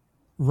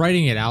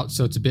writing it out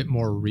so it's a bit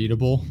more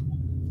readable.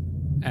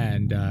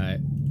 And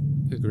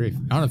good grief, I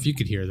don't know if you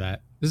could hear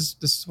that. This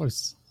is what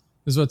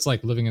it's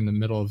like living in the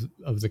middle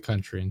of the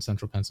country in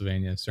central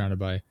Pennsylvania, surrounded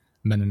by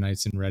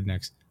Mennonites and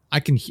rednecks. I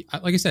can,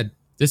 like I said,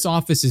 this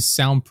office is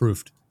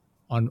soundproofed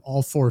on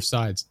all 4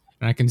 sides,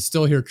 and I can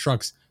still hear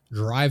trucks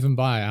driving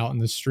by out in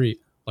the street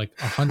like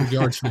 100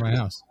 yards from my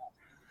house.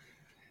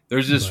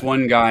 There's this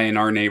one guy in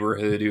our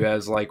neighborhood who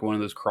has like one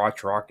of those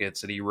crotch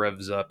rockets that he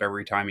revs up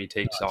every time he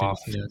takes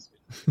off. Geez,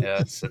 yeah,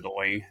 it's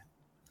annoying.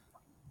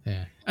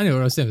 Yeah. Anyway,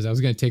 what I was saying is I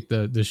was going to take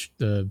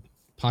the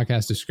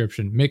podcast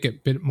description, make it a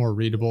bit more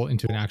readable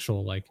into an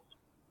actual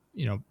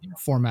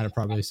format it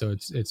properly so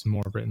it's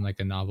more written like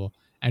a novel,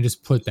 and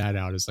just put that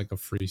out as like a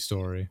free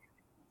story,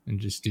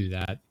 and just do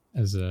that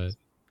as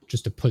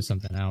just to put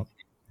something out.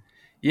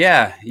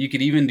 Yeah, you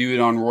could even do it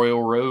on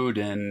Royal Road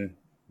and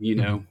see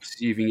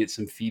if you can get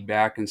some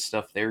feedback and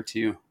stuff there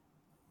too.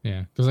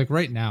 Yeah, because like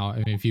right now, I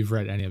mean, if you've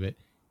read any of it,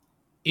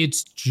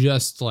 it's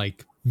just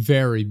like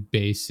very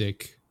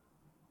basic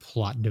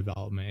plot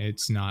development.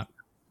 It's not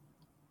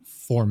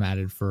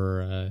formatted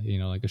for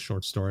like a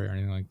short story or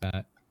anything like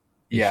that.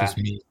 It's just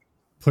me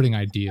putting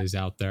ideas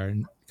out there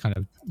and kind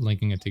of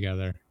linking it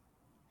together,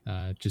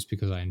 just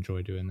because I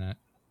enjoy doing that.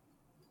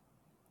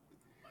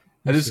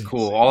 That is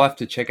cool. I'll have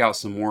to check out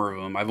some more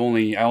of them. I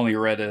only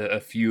read a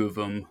few of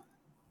them.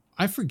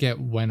 I forget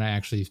when I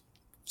actually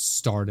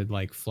started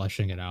like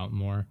fleshing it out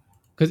more.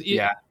 because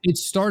it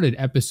started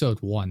episode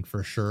 1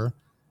 for sure.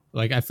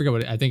 Like I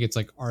forget I think it's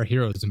like our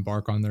heroes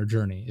embark on their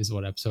journey is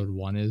what episode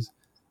 1 is.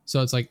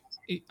 So it's like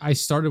I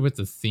started with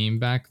the theme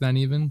back then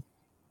even,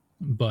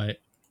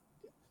 but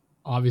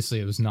obviously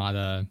it was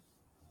not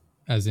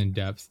as in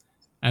depth.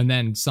 And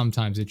then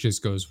sometimes it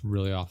just goes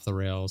really off the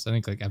rails. I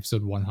think like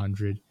episode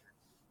 100,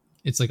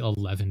 it's like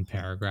 11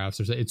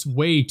 paragraphs or so. It's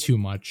way too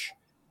much.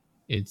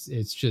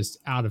 It's just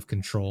out of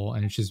control,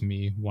 and it's just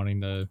me wanting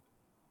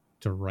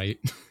to write.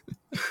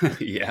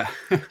 Yeah.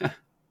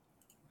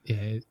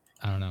 Yeah,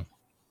 I don't know.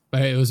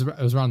 But it was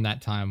around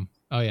that time.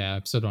 Oh yeah,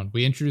 episode 1.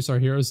 We introduce our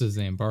heroes as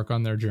they embark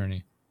on their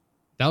journey.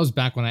 That was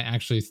back when I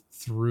actually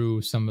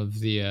threw some of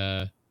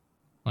the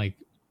like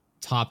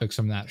topics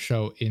from that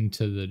show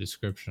into the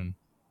description.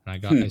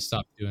 And I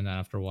stopped doing that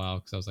after a while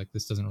because I was like,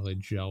 this doesn't really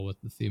gel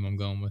with the theme I'm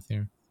going with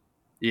here.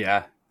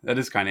 Yeah, that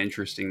is kind of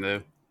interesting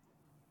though.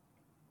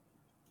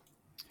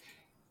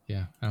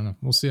 Yeah, I don't know.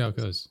 We'll see how it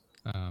goes.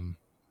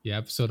 Yeah,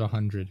 episode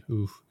 100.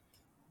 Oof.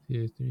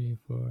 2, 3,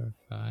 4,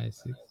 5,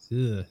 6.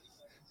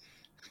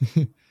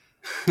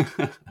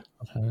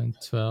 11,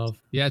 12.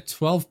 Yeah,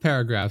 12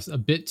 paragraphs. A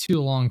bit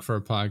too long for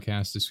a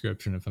podcast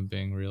description, if I'm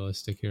being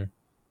realistic here.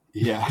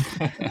 Yeah.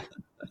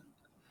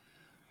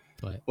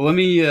 But well, let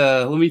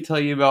me tell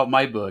you about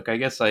my book. I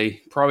guess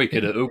I probably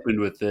could have opened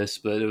with this,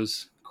 but it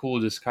was cool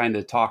just kind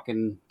of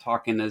talking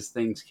as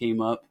things came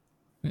up.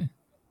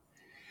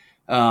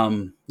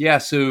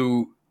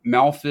 So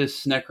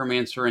Malfus,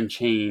 Necromancer,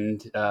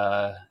 Unchained is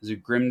a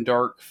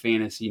grimdark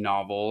fantasy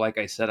novel. Like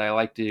I said, I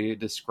like to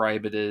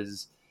describe it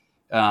as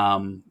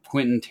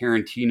Quentin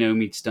Tarantino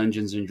meets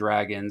Dungeons and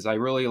Dragons. I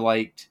really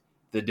liked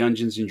the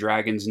Dungeons and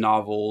Dragons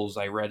novels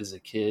I read as a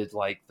kid,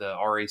 like the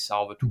R.A.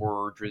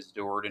 Salvatore, Drizzt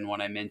Do'Urden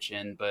one I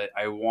mentioned, but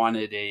I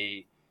wanted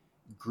a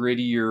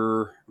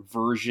grittier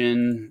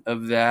version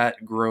of that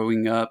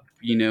growing up,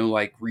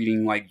 like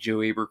reading like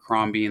Joe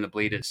Abercrombie and The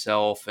Blade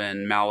Itself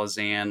and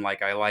Malazan.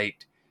 Like I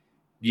liked,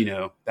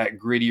 that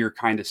grittier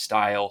kind of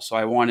style. So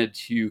I wanted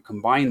to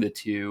combine the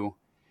two.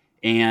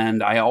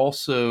 And I've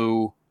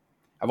also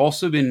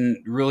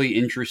been really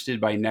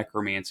interested by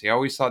necromancy. I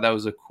always thought that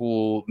was a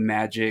cool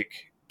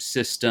magic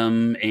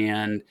system,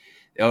 and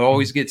it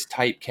always gets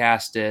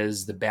typecast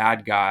as the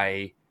bad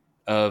guy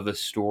of a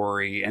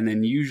story. And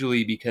then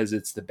usually because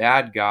it's the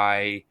bad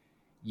guy,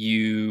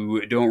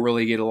 you don't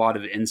really get a lot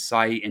of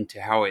insight into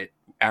how it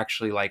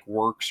actually like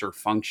works or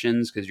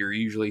functions, because you're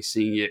usually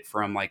seeing it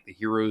from like the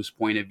hero's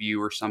point of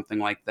view or something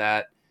like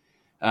that.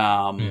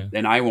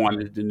 And I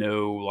wanted to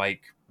know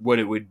like what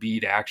it would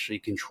be to actually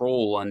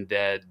control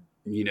undead,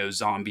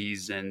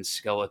 zombies and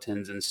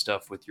skeletons and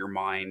stuff with your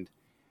mind.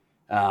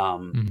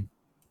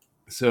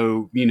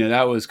 So,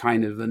 that was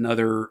kind of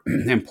another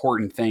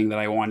important thing that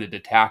I wanted to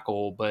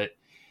tackle. But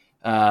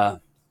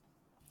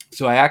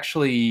so I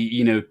actually,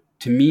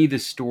 to me, the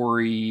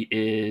story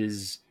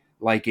is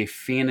like a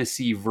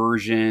fantasy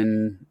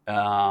version.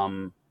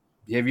 Have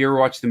you ever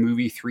watched the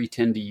movie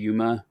 3:10 to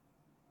Yuma?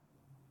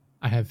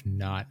 I have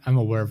not. I'm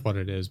aware of what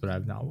it is, but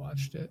I've not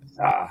watched it.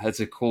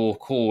 That's a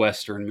cool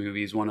Western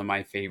movie. It's one of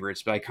my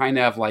favorites. But I kind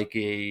of have like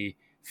a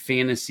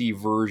fantasy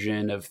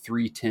version of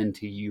 3:10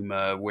 to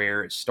Yuma,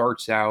 where it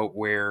starts out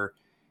where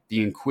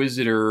the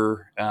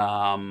Inquisitor,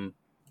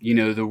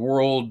 the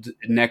world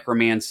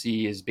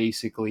necromancy is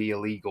basically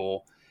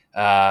illegal.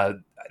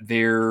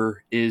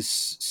 There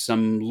is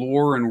some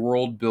lore and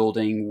world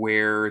building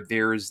where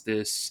there's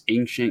this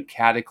ancient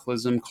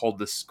cataclysm called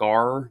the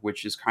Scar,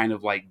 which is kind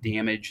of like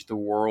damaged the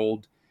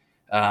world.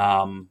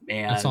 And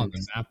that's on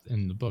the map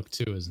in the book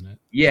too, isn't it?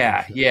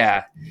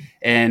 Yeah.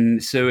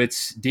 And so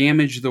it's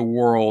damaged the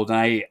world.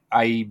 And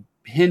I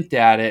hint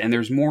at it, and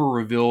there's more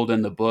revealed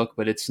in the book,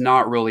 but it's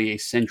not really a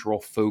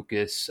central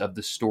focus of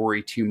the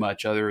story too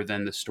much, other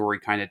than the story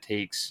kind of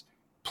takes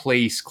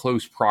place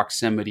close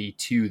proximity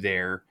to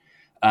there.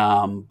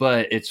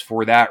 But it's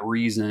for that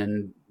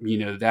reason,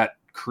 that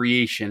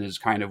creation is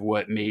kind of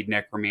what made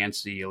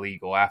necromancy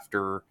illegal.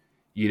 After,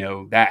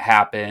 that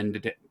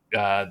happened,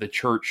 the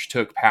church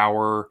took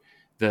power.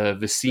 The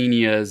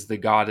Vicenia is the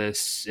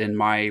goddess in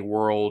my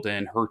world,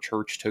 and her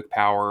church took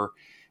power.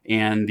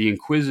 And the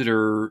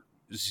Inquisitor,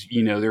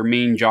 their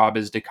main job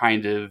is to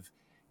kind of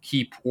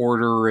keep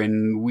order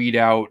and weed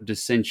out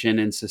dissension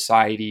in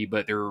society.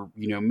 But their,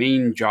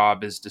 main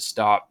job is to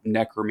stop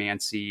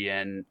necromancy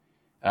and,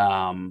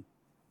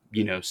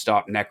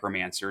 stop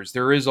necromancers.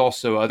 There is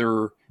also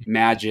other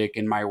magic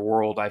in my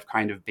world I've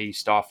kind of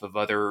based off of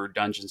other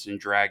Dungeons and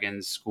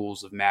Dragons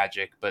schools of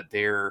magic, but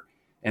they're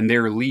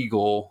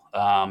legal.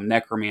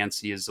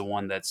 Necromancy is the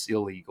one that's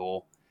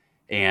illegal,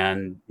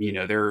 and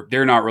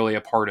they're not really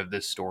a part of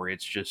this story.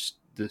 It's just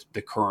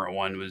the current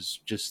one was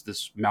just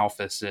this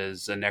Malfus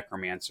as a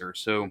necromancer.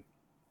 So,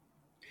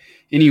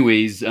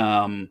 anyways,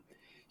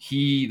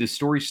 the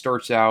story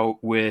starts out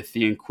with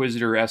the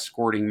Inquisitor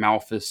escorting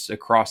Malfus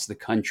across the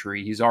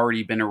country. He's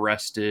already been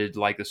arrested.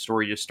 Like the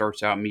story just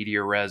starts out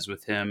media res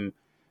with him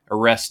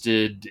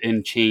arrested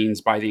in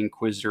chains by the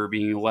Inquisitor,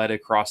 being led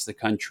across the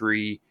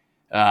country.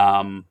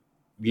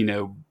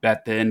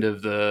 at the end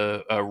of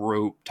the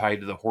rope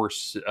tied to the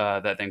horse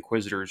that the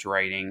Inquisitor is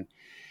riding.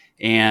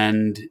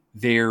 And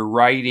they're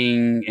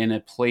riding in a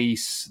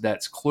place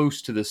that's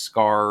close to the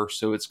scar.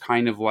 So it's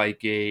kind of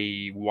like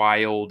a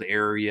wild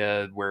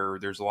area where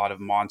there's a lot of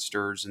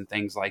monsters and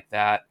things like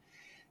that.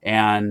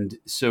 And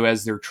so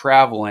as they're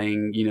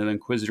traveling, the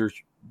Inquisitor's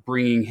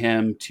bringing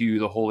him to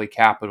the Holy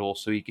Capital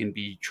so he can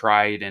be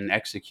tried and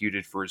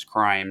executed for his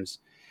crimes.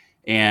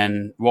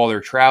 And while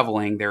they're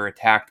traveling, they're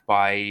attacked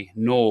by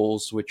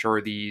gnolls, which are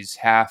these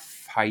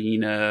half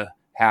hyena,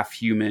 half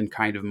human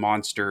kind of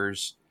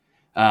monsters.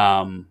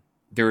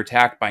 They're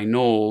attacked by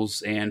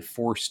gnolls and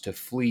forced to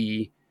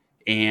flee,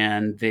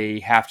 and they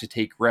have to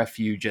take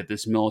refuge at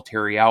this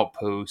military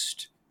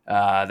outpost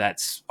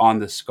that's on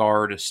the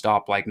scar to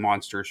stop like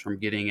monsters from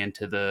getting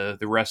into the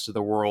rest of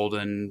the world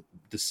and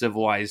the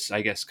civilized,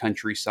 I guess,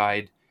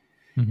 countryside.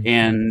 Mm-hmm.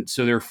 And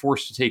so they're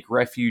forced to take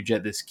refuge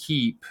at this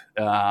keep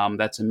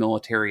that's a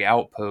military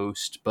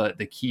outpost, but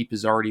the keep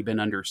has already been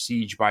under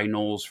siege by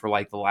gnolls for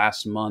like the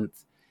last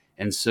month.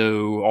 And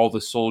so all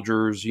the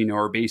soldiers,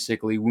 are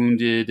basically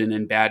wounded and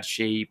in bad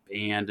shape,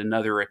 and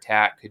another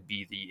attack could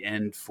be the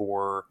end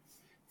for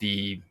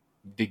the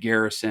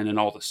garrison and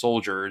all the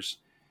soldiers.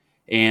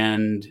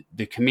 And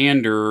the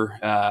commander,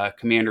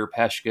 Commander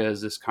Peshka,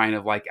 is this kind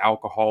of like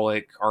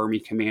alcoholic army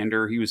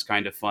commander. He was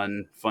kind of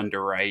fun to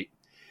write.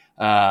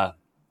 And,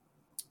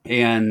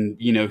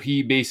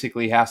 he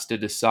basically has to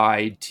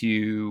decide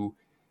to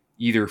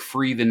either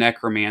free the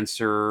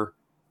Necromancer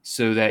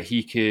so that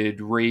he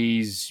could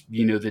raise,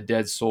 the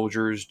dead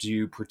soldiers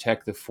to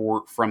protect the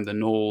fort from the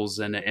gnolls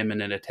and an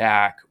imminent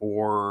attack,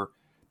 or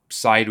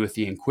side with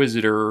the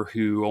Inquisitor,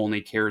 who only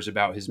cares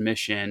about his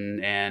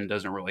mission and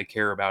doesn't really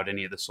care about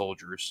any of the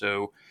soldiers.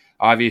 So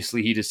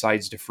obviously he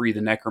decides to free the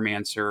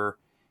Necromancer,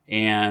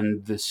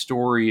 and the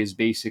story is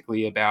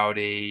basically about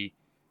a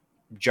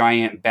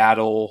giant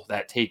battle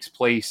that takes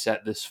place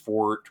at this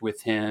fort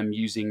with him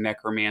using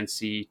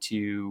necromancy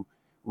to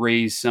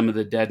raise some of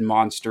the dead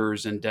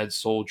monsters and dead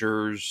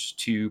soldiers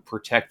to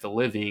protect the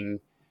living.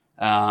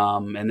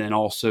 And then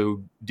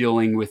also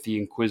dealing with the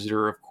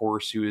Inquisitor, of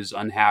course, who is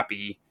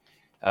unhappy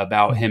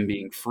about him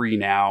being free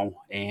now.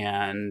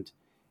 And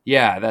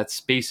yeah,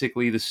 that's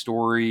basically the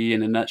story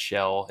in a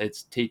nutshell.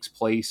 It takes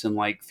place in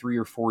like 3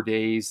 or 4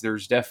 days.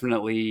 There's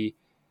definitely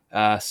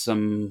a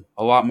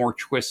lot more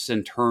twists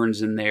and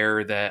turns in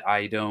there that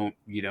I don't,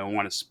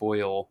 want to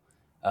spoil.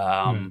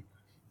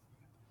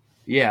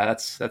 Yeah,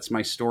 that's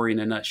my story in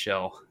a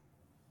nutshell.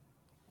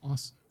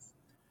 Awesome.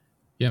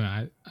 Yeah,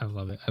 man, I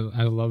love it.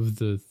 I love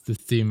the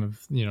theme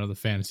of, the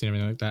fantasy and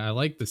everything like that. I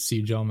like the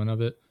siege element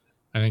of it.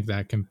 I think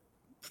that can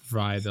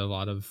provide a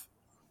lot of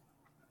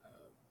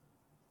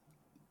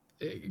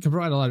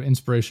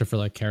inspiration for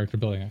like character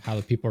building, how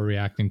the people are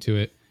reacting to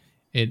it.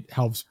 It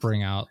helps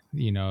bring out,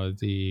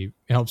 it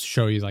helps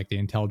show you like the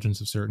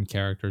intelligence of certain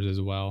characters as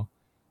well,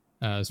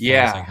 as far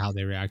as like how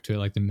they react to it,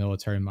 like the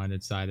military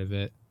minded side of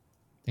it,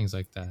 things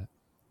like that.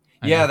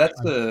 Yeah, that's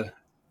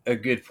a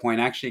good point.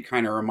 Actually,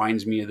 kind of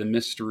reminds me of the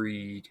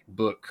mystery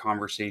book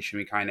conversation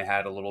we kind of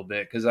had a little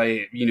bit, because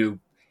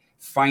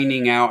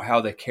finding out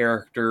how the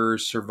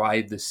characters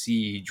survived the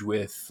siege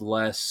with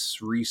less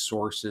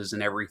resources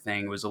and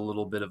everything was a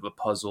little bit of a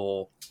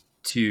puzzle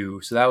too.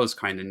 So that was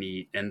kind of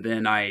neat. And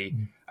then I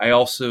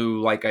also,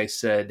 like I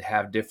said,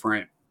 have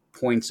different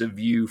points of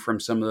view from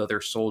some of the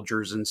other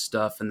soldiers and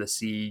stuff in the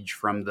siege,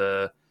 from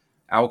the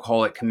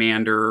alcoholic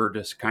commander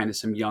to kind of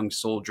some young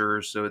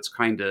soldiers. So it's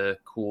kind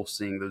of cool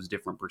seeing those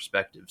different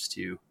perspectives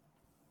too.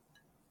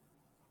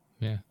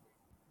 Yeah.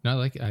 No,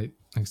 like I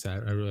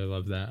said, I really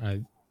love that.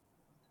 I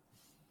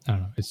don't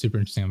know. It's super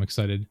interesting. I'm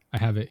excited. I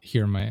have it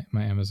here in my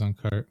Amazon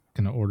cart.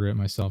 Gonna order it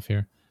myself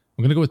here.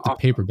 I'm gonna go with the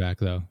paperback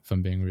though, if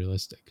I'm being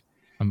realistic.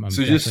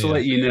 So just to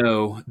let you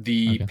know,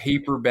 the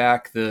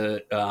paperback,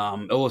 the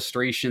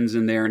illustrations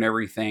in there and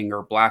everything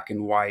are black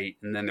and white,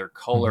 and then they're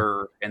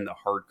color in the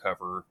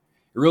hardcover.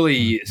 It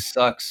really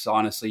sucks,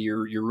 honestly.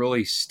 You're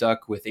really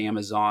stuck with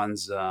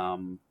Amazon's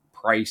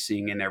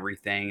pricing and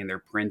everything and their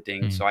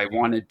printing. So I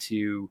wanted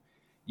to,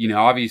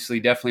 obviously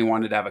definitely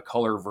wanted to have a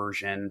color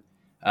version.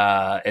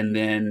 And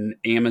then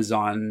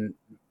Amazon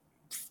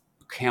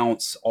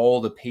counts all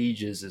the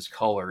pages as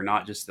color,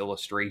 not just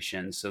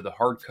illustrations. So the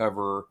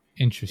hardcover,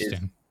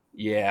 interesting.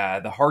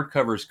 The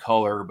hardcover is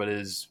color, but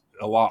is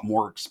a lot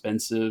more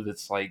expensive.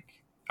 It's like,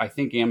 I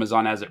think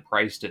Amazon has it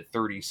priced at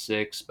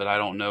 $36, but I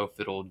don't know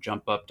if it'll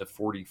jump up to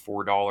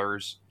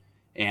 $44.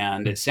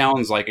 And it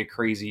sounds like a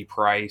crazy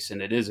price,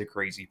 and it is a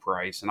crazy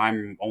price. And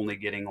I'm only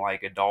getting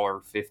like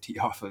 $1.50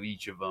 off of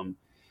each of them.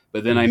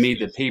 But then I made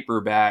the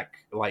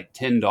paperback like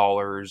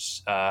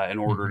 $10 in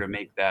order to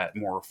make that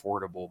more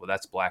affordable. But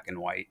that's black and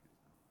white.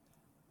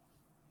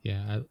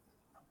 Yeah,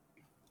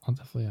 I'll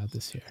definitely add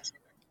this here.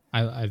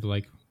 I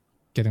like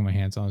getting my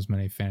hands on as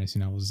many fantasy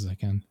novels as I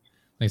can.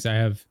 Like I said, I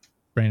have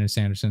Brandon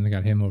Sanderson. I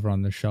got him over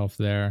on the shelf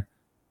there.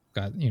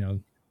 Got,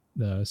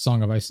 the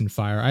Song of Ice and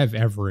Fire. I have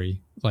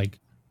every like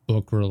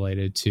book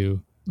related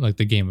to like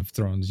the Game of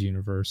Thrones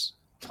universe.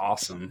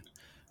 Awesome.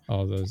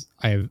 All those.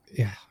 I have,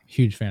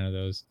 huge fan of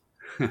those.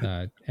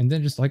 And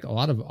then just like a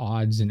lot of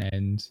odds and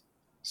ends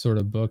sort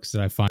of books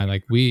that I find.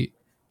 Like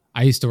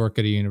I used to work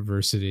at a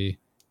university,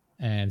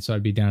 and so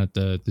I'd be down at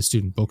the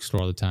student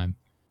bookstore all the time.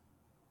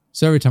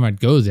 So every time I'd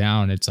go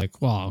down, it's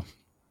like, well,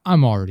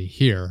 I'm already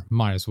here,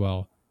 might as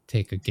well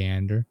take a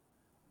gander.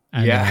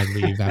 And then Yeah. I'd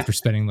leave after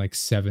spending like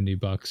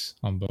 $70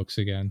 on books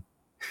again.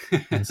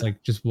 And it's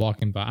like just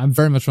walking by. I'm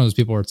very much one of those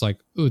people where it's like,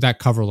 ooh, that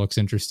cover looks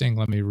interesting.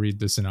 Let me read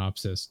the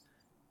synopsis.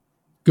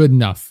 Good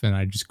enough. And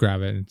I just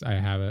grab it and I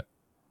have it. Like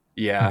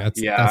Yeah.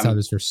 Yeah. that's how it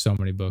is for so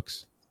many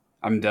books.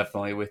 I'm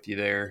definitely with you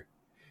there.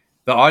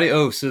 The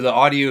audio, so the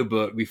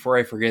audiobook, before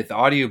I forget, the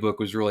audiobook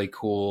was really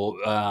cool.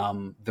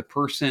 The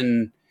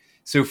person,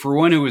 so for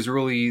one, it was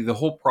really, the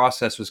whole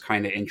process was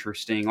kind of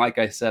interesting. Like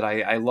I said,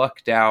 I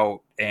lucked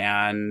out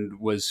and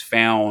was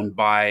found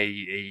by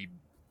I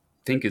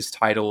think his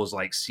title was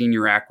like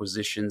senior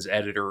acquisitions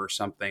editor or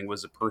something,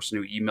 was the person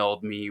who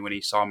emailed me when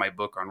he saw my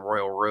book on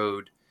Royal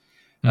Road.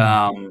 Mm.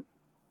 Um,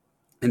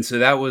 and so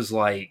that was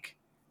like,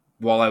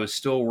 while I was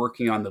still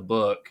working on the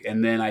book,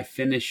 and then I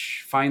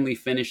finally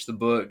finished the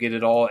book, get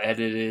it all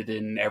edited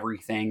and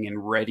everything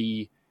and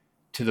ready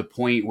to the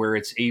point where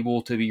it's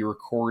able to be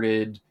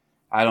recorded.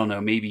 I don't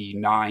know, maybe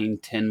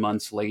 9-10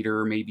 months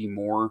later, maybe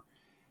more,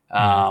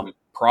 Mm.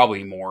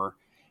 probably more.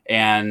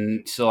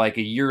 And so like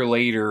a year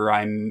later,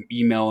 I'm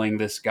emailing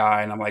this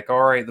guy and I'm like,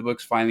 all right, the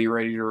book's finally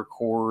ready to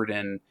record.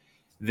 And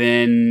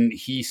then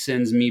he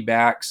sends me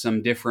back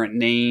some different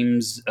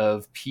names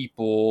of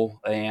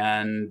people,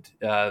 and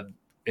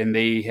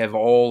they have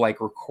all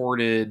like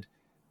recorded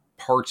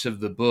parts of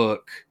the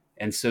book.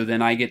 And so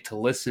then I get to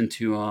listen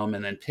to them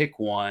and then pick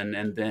one.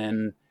 And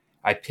then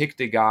I picked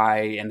a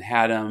guy and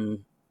had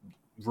him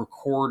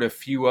record a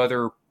few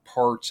other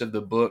parts of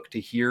the book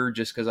to hear,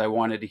 just because I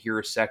wanted to hear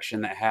a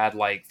section that had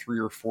like 3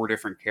 or 4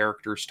 different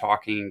characters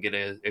talking and get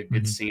a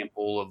good Mm-hmm.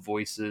 sample of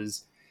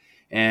voices.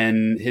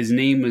 And his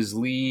name was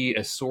Lee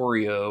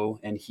Osorio,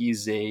 and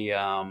he's a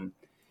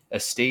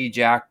stage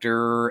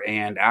actor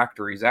and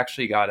actor. He's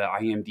actually got an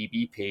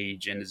IMDb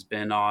page and has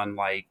been on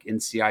like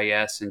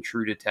NCIS and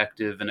True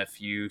Detective and a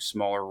few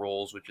smaller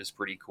roles, which is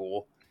pretty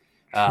cool.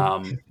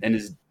 Cool. And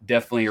has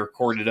definitely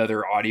recorded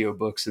other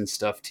audiobooks and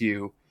stuff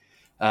too.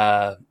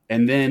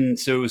 And then,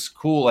 so it was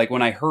cool. Like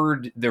when I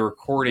heard the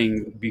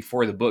recording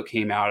before the book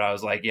came out, I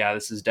was like, yeah,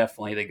 this is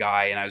definitely the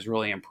guy. And I was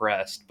really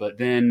impressed. But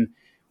then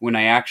when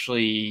I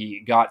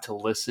actually got to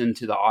listen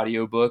to the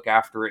audiobook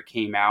after it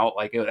came out,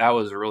 like that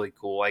was really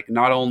cool. Like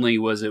not only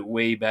was it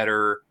way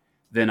better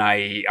than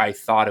I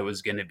thought it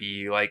was going to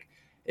be, like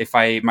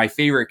my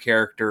favorite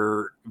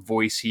character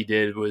voice he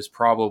did was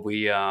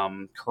probably,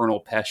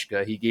 Colonel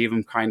Peshka. He gave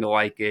him kind of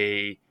like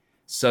a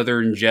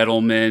Southern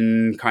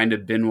gentleman kind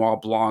of Benoit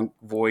Blanc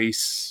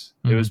voice.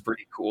 It Mm-hmm. was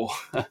pretty cool.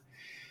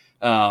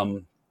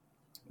 um,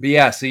 but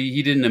yeah, so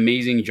he did an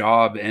amazing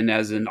job. And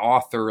as an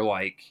author,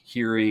 like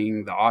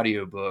hearing the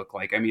audiobook,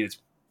 like, I mean, it's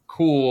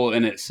cool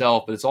in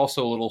itself, but it's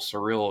also a little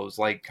surreal. It was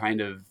like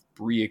kind of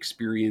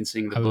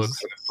re-experiencing the I book was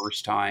for the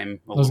first time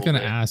a I was little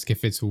gonna bit. ask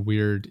if it's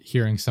weird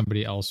hearing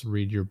somebody else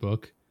read your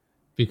book,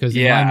 because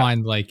in my Yeah.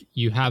 mind, like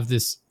you have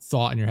this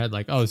thought in your head,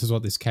 like, oh, this is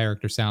what this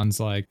character sounds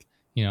like.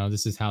 You know,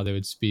 this is how they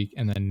would speak,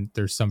 and then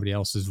there's somebody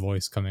else's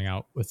voice coming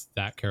out with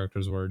that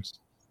character's words.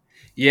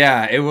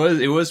 Yeah, it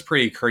was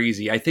pretty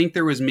crazy. I think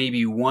there was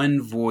maybe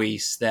one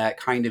voice that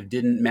kind of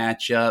didn't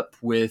match up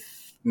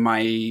with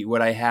my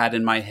what I had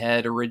in my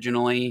head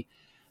originally.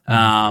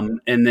 Mm-hmm.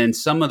 And then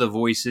some of the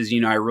voices,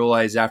 I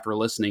realized after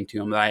listening to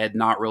them that I had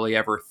not really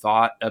ever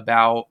thought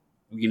about,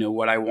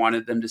 what I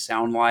wanted them to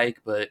sound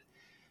like. But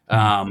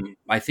Mm-hmm.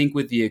 I think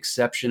with the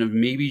exception of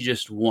maybe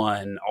just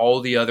one, all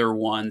the other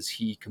ones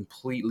he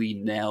completely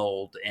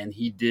nailed, and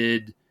he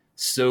did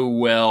so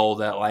well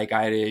that like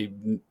I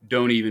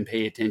don't even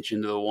pay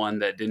attention to the one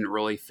that didn't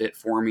really fit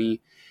for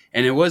me.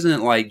 And it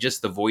wasn't like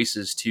just the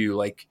voices too.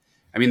 Like,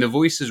 I mean, the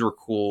voices were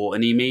cool,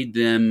 and he made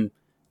them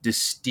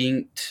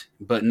distinct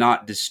but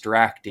not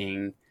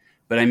distracting.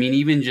 But I mean,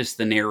 even just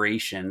the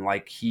narration,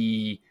 like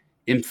he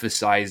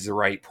emphasized the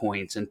right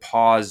points and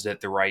paused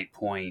at the right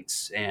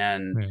points.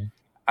 And Yeah.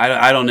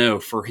 I don't know,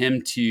 for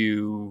him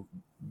to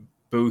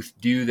both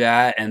do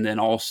that and then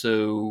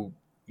also,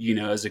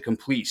 as a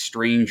complete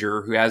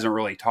stranger who hasn't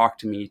really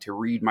talked to me, to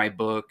read my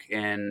book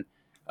and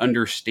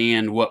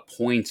understand what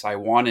points I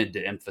wanted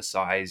to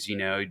emphasize,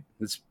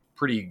 it's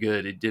pretty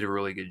good. It did a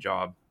really good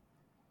job.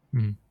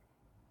 Mm-hmm.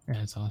 Yeah,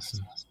 that's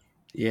awesome.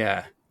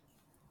 Yeah.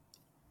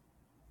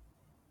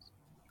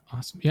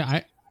 Awesome. Yeah,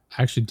 I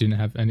actually didn't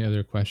have any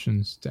other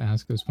questions to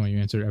ask at this point. You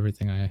answered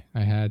everything I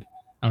had.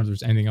 I don't know if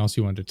there's anything else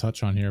you wanted to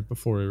touch on here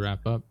before we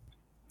wrap up.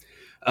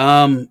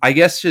 I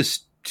guess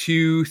just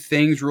two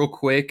things real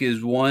quick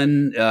is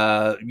one,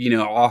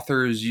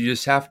 authors, you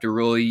just have to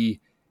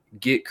really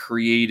get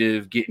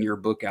creative getting your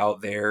book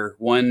out there.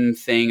 One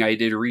thing I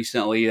did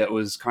recently that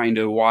was kind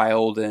of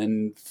wild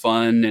and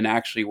fun and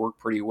actually worked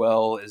pretty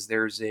well is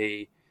there's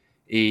a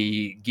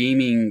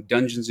gaming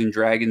Dungeons and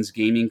Dragons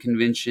gaming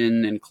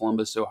convention in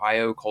Columbus,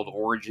 Ohio called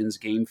Origins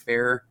Game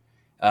Fair.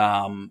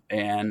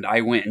 And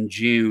I went in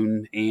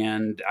June,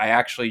 and I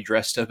actually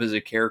dressed up as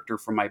a character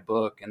from my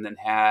book, and then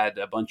had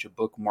a bunch of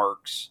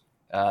bookmarks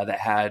that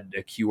had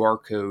a QR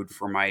code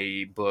for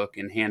my book,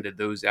 and handed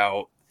those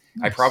out.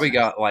 Nice. I probably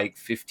got like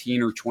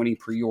 15 or 20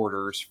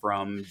 pre-orders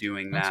from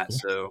doing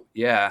That's that. cool. So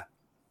yeah.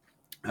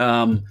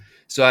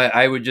 So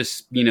I would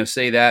just,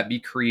 say that, be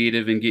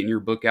creative and getting your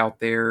book out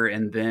there.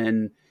 And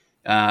then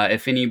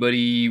if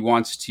anybody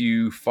wants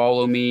to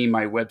follow me,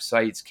 my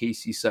website's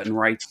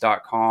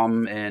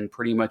caseysuttonwrites.com, and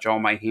pretty much all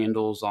my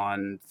handles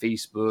on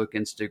Facebook,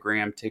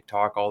 Instagram,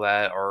 TikTok, all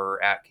that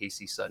are at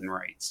Casey Sutton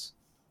Writes.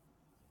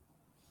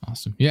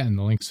 Awesome. Yeah, and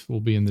the links will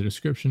be in the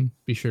description.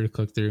 Be sure to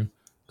click through.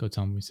 Go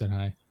tell them we said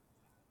hi.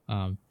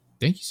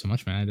 Thank you so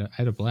much, man. I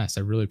had a blast.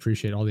 I really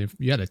appreciate all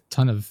you had a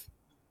ton of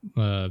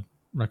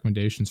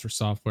recommendations for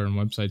software and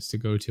websites to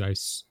go to. I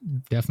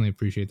definitely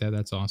appreciate that.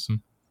 That's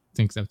awesome. I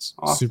think that's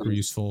awesome. Super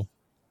useful.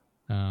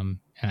 And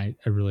I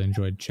really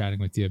enjoyed chatting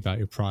with you about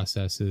your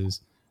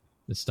processes,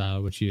 the style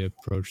at which you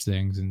approach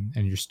things, and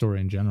your story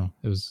in general.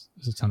 It was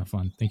a ton of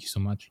fun. Thank you so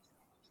much.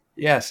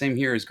 Yeah, same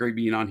here. It's great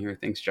being on here.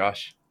 Thanks,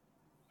 Josh.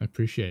 I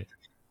appreciate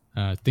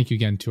it. Thank you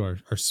again to our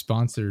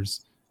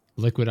sponsors,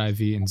 Liquid IV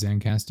and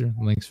Zencaster.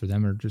 Links for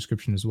them are in the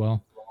description as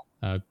well.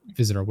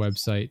 Visit our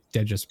website,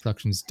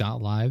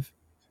 deadjustproductions.live.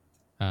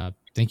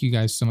 Thank you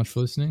guys so much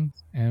for listening,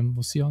 and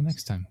we'll see you all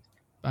next time.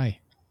 Bye.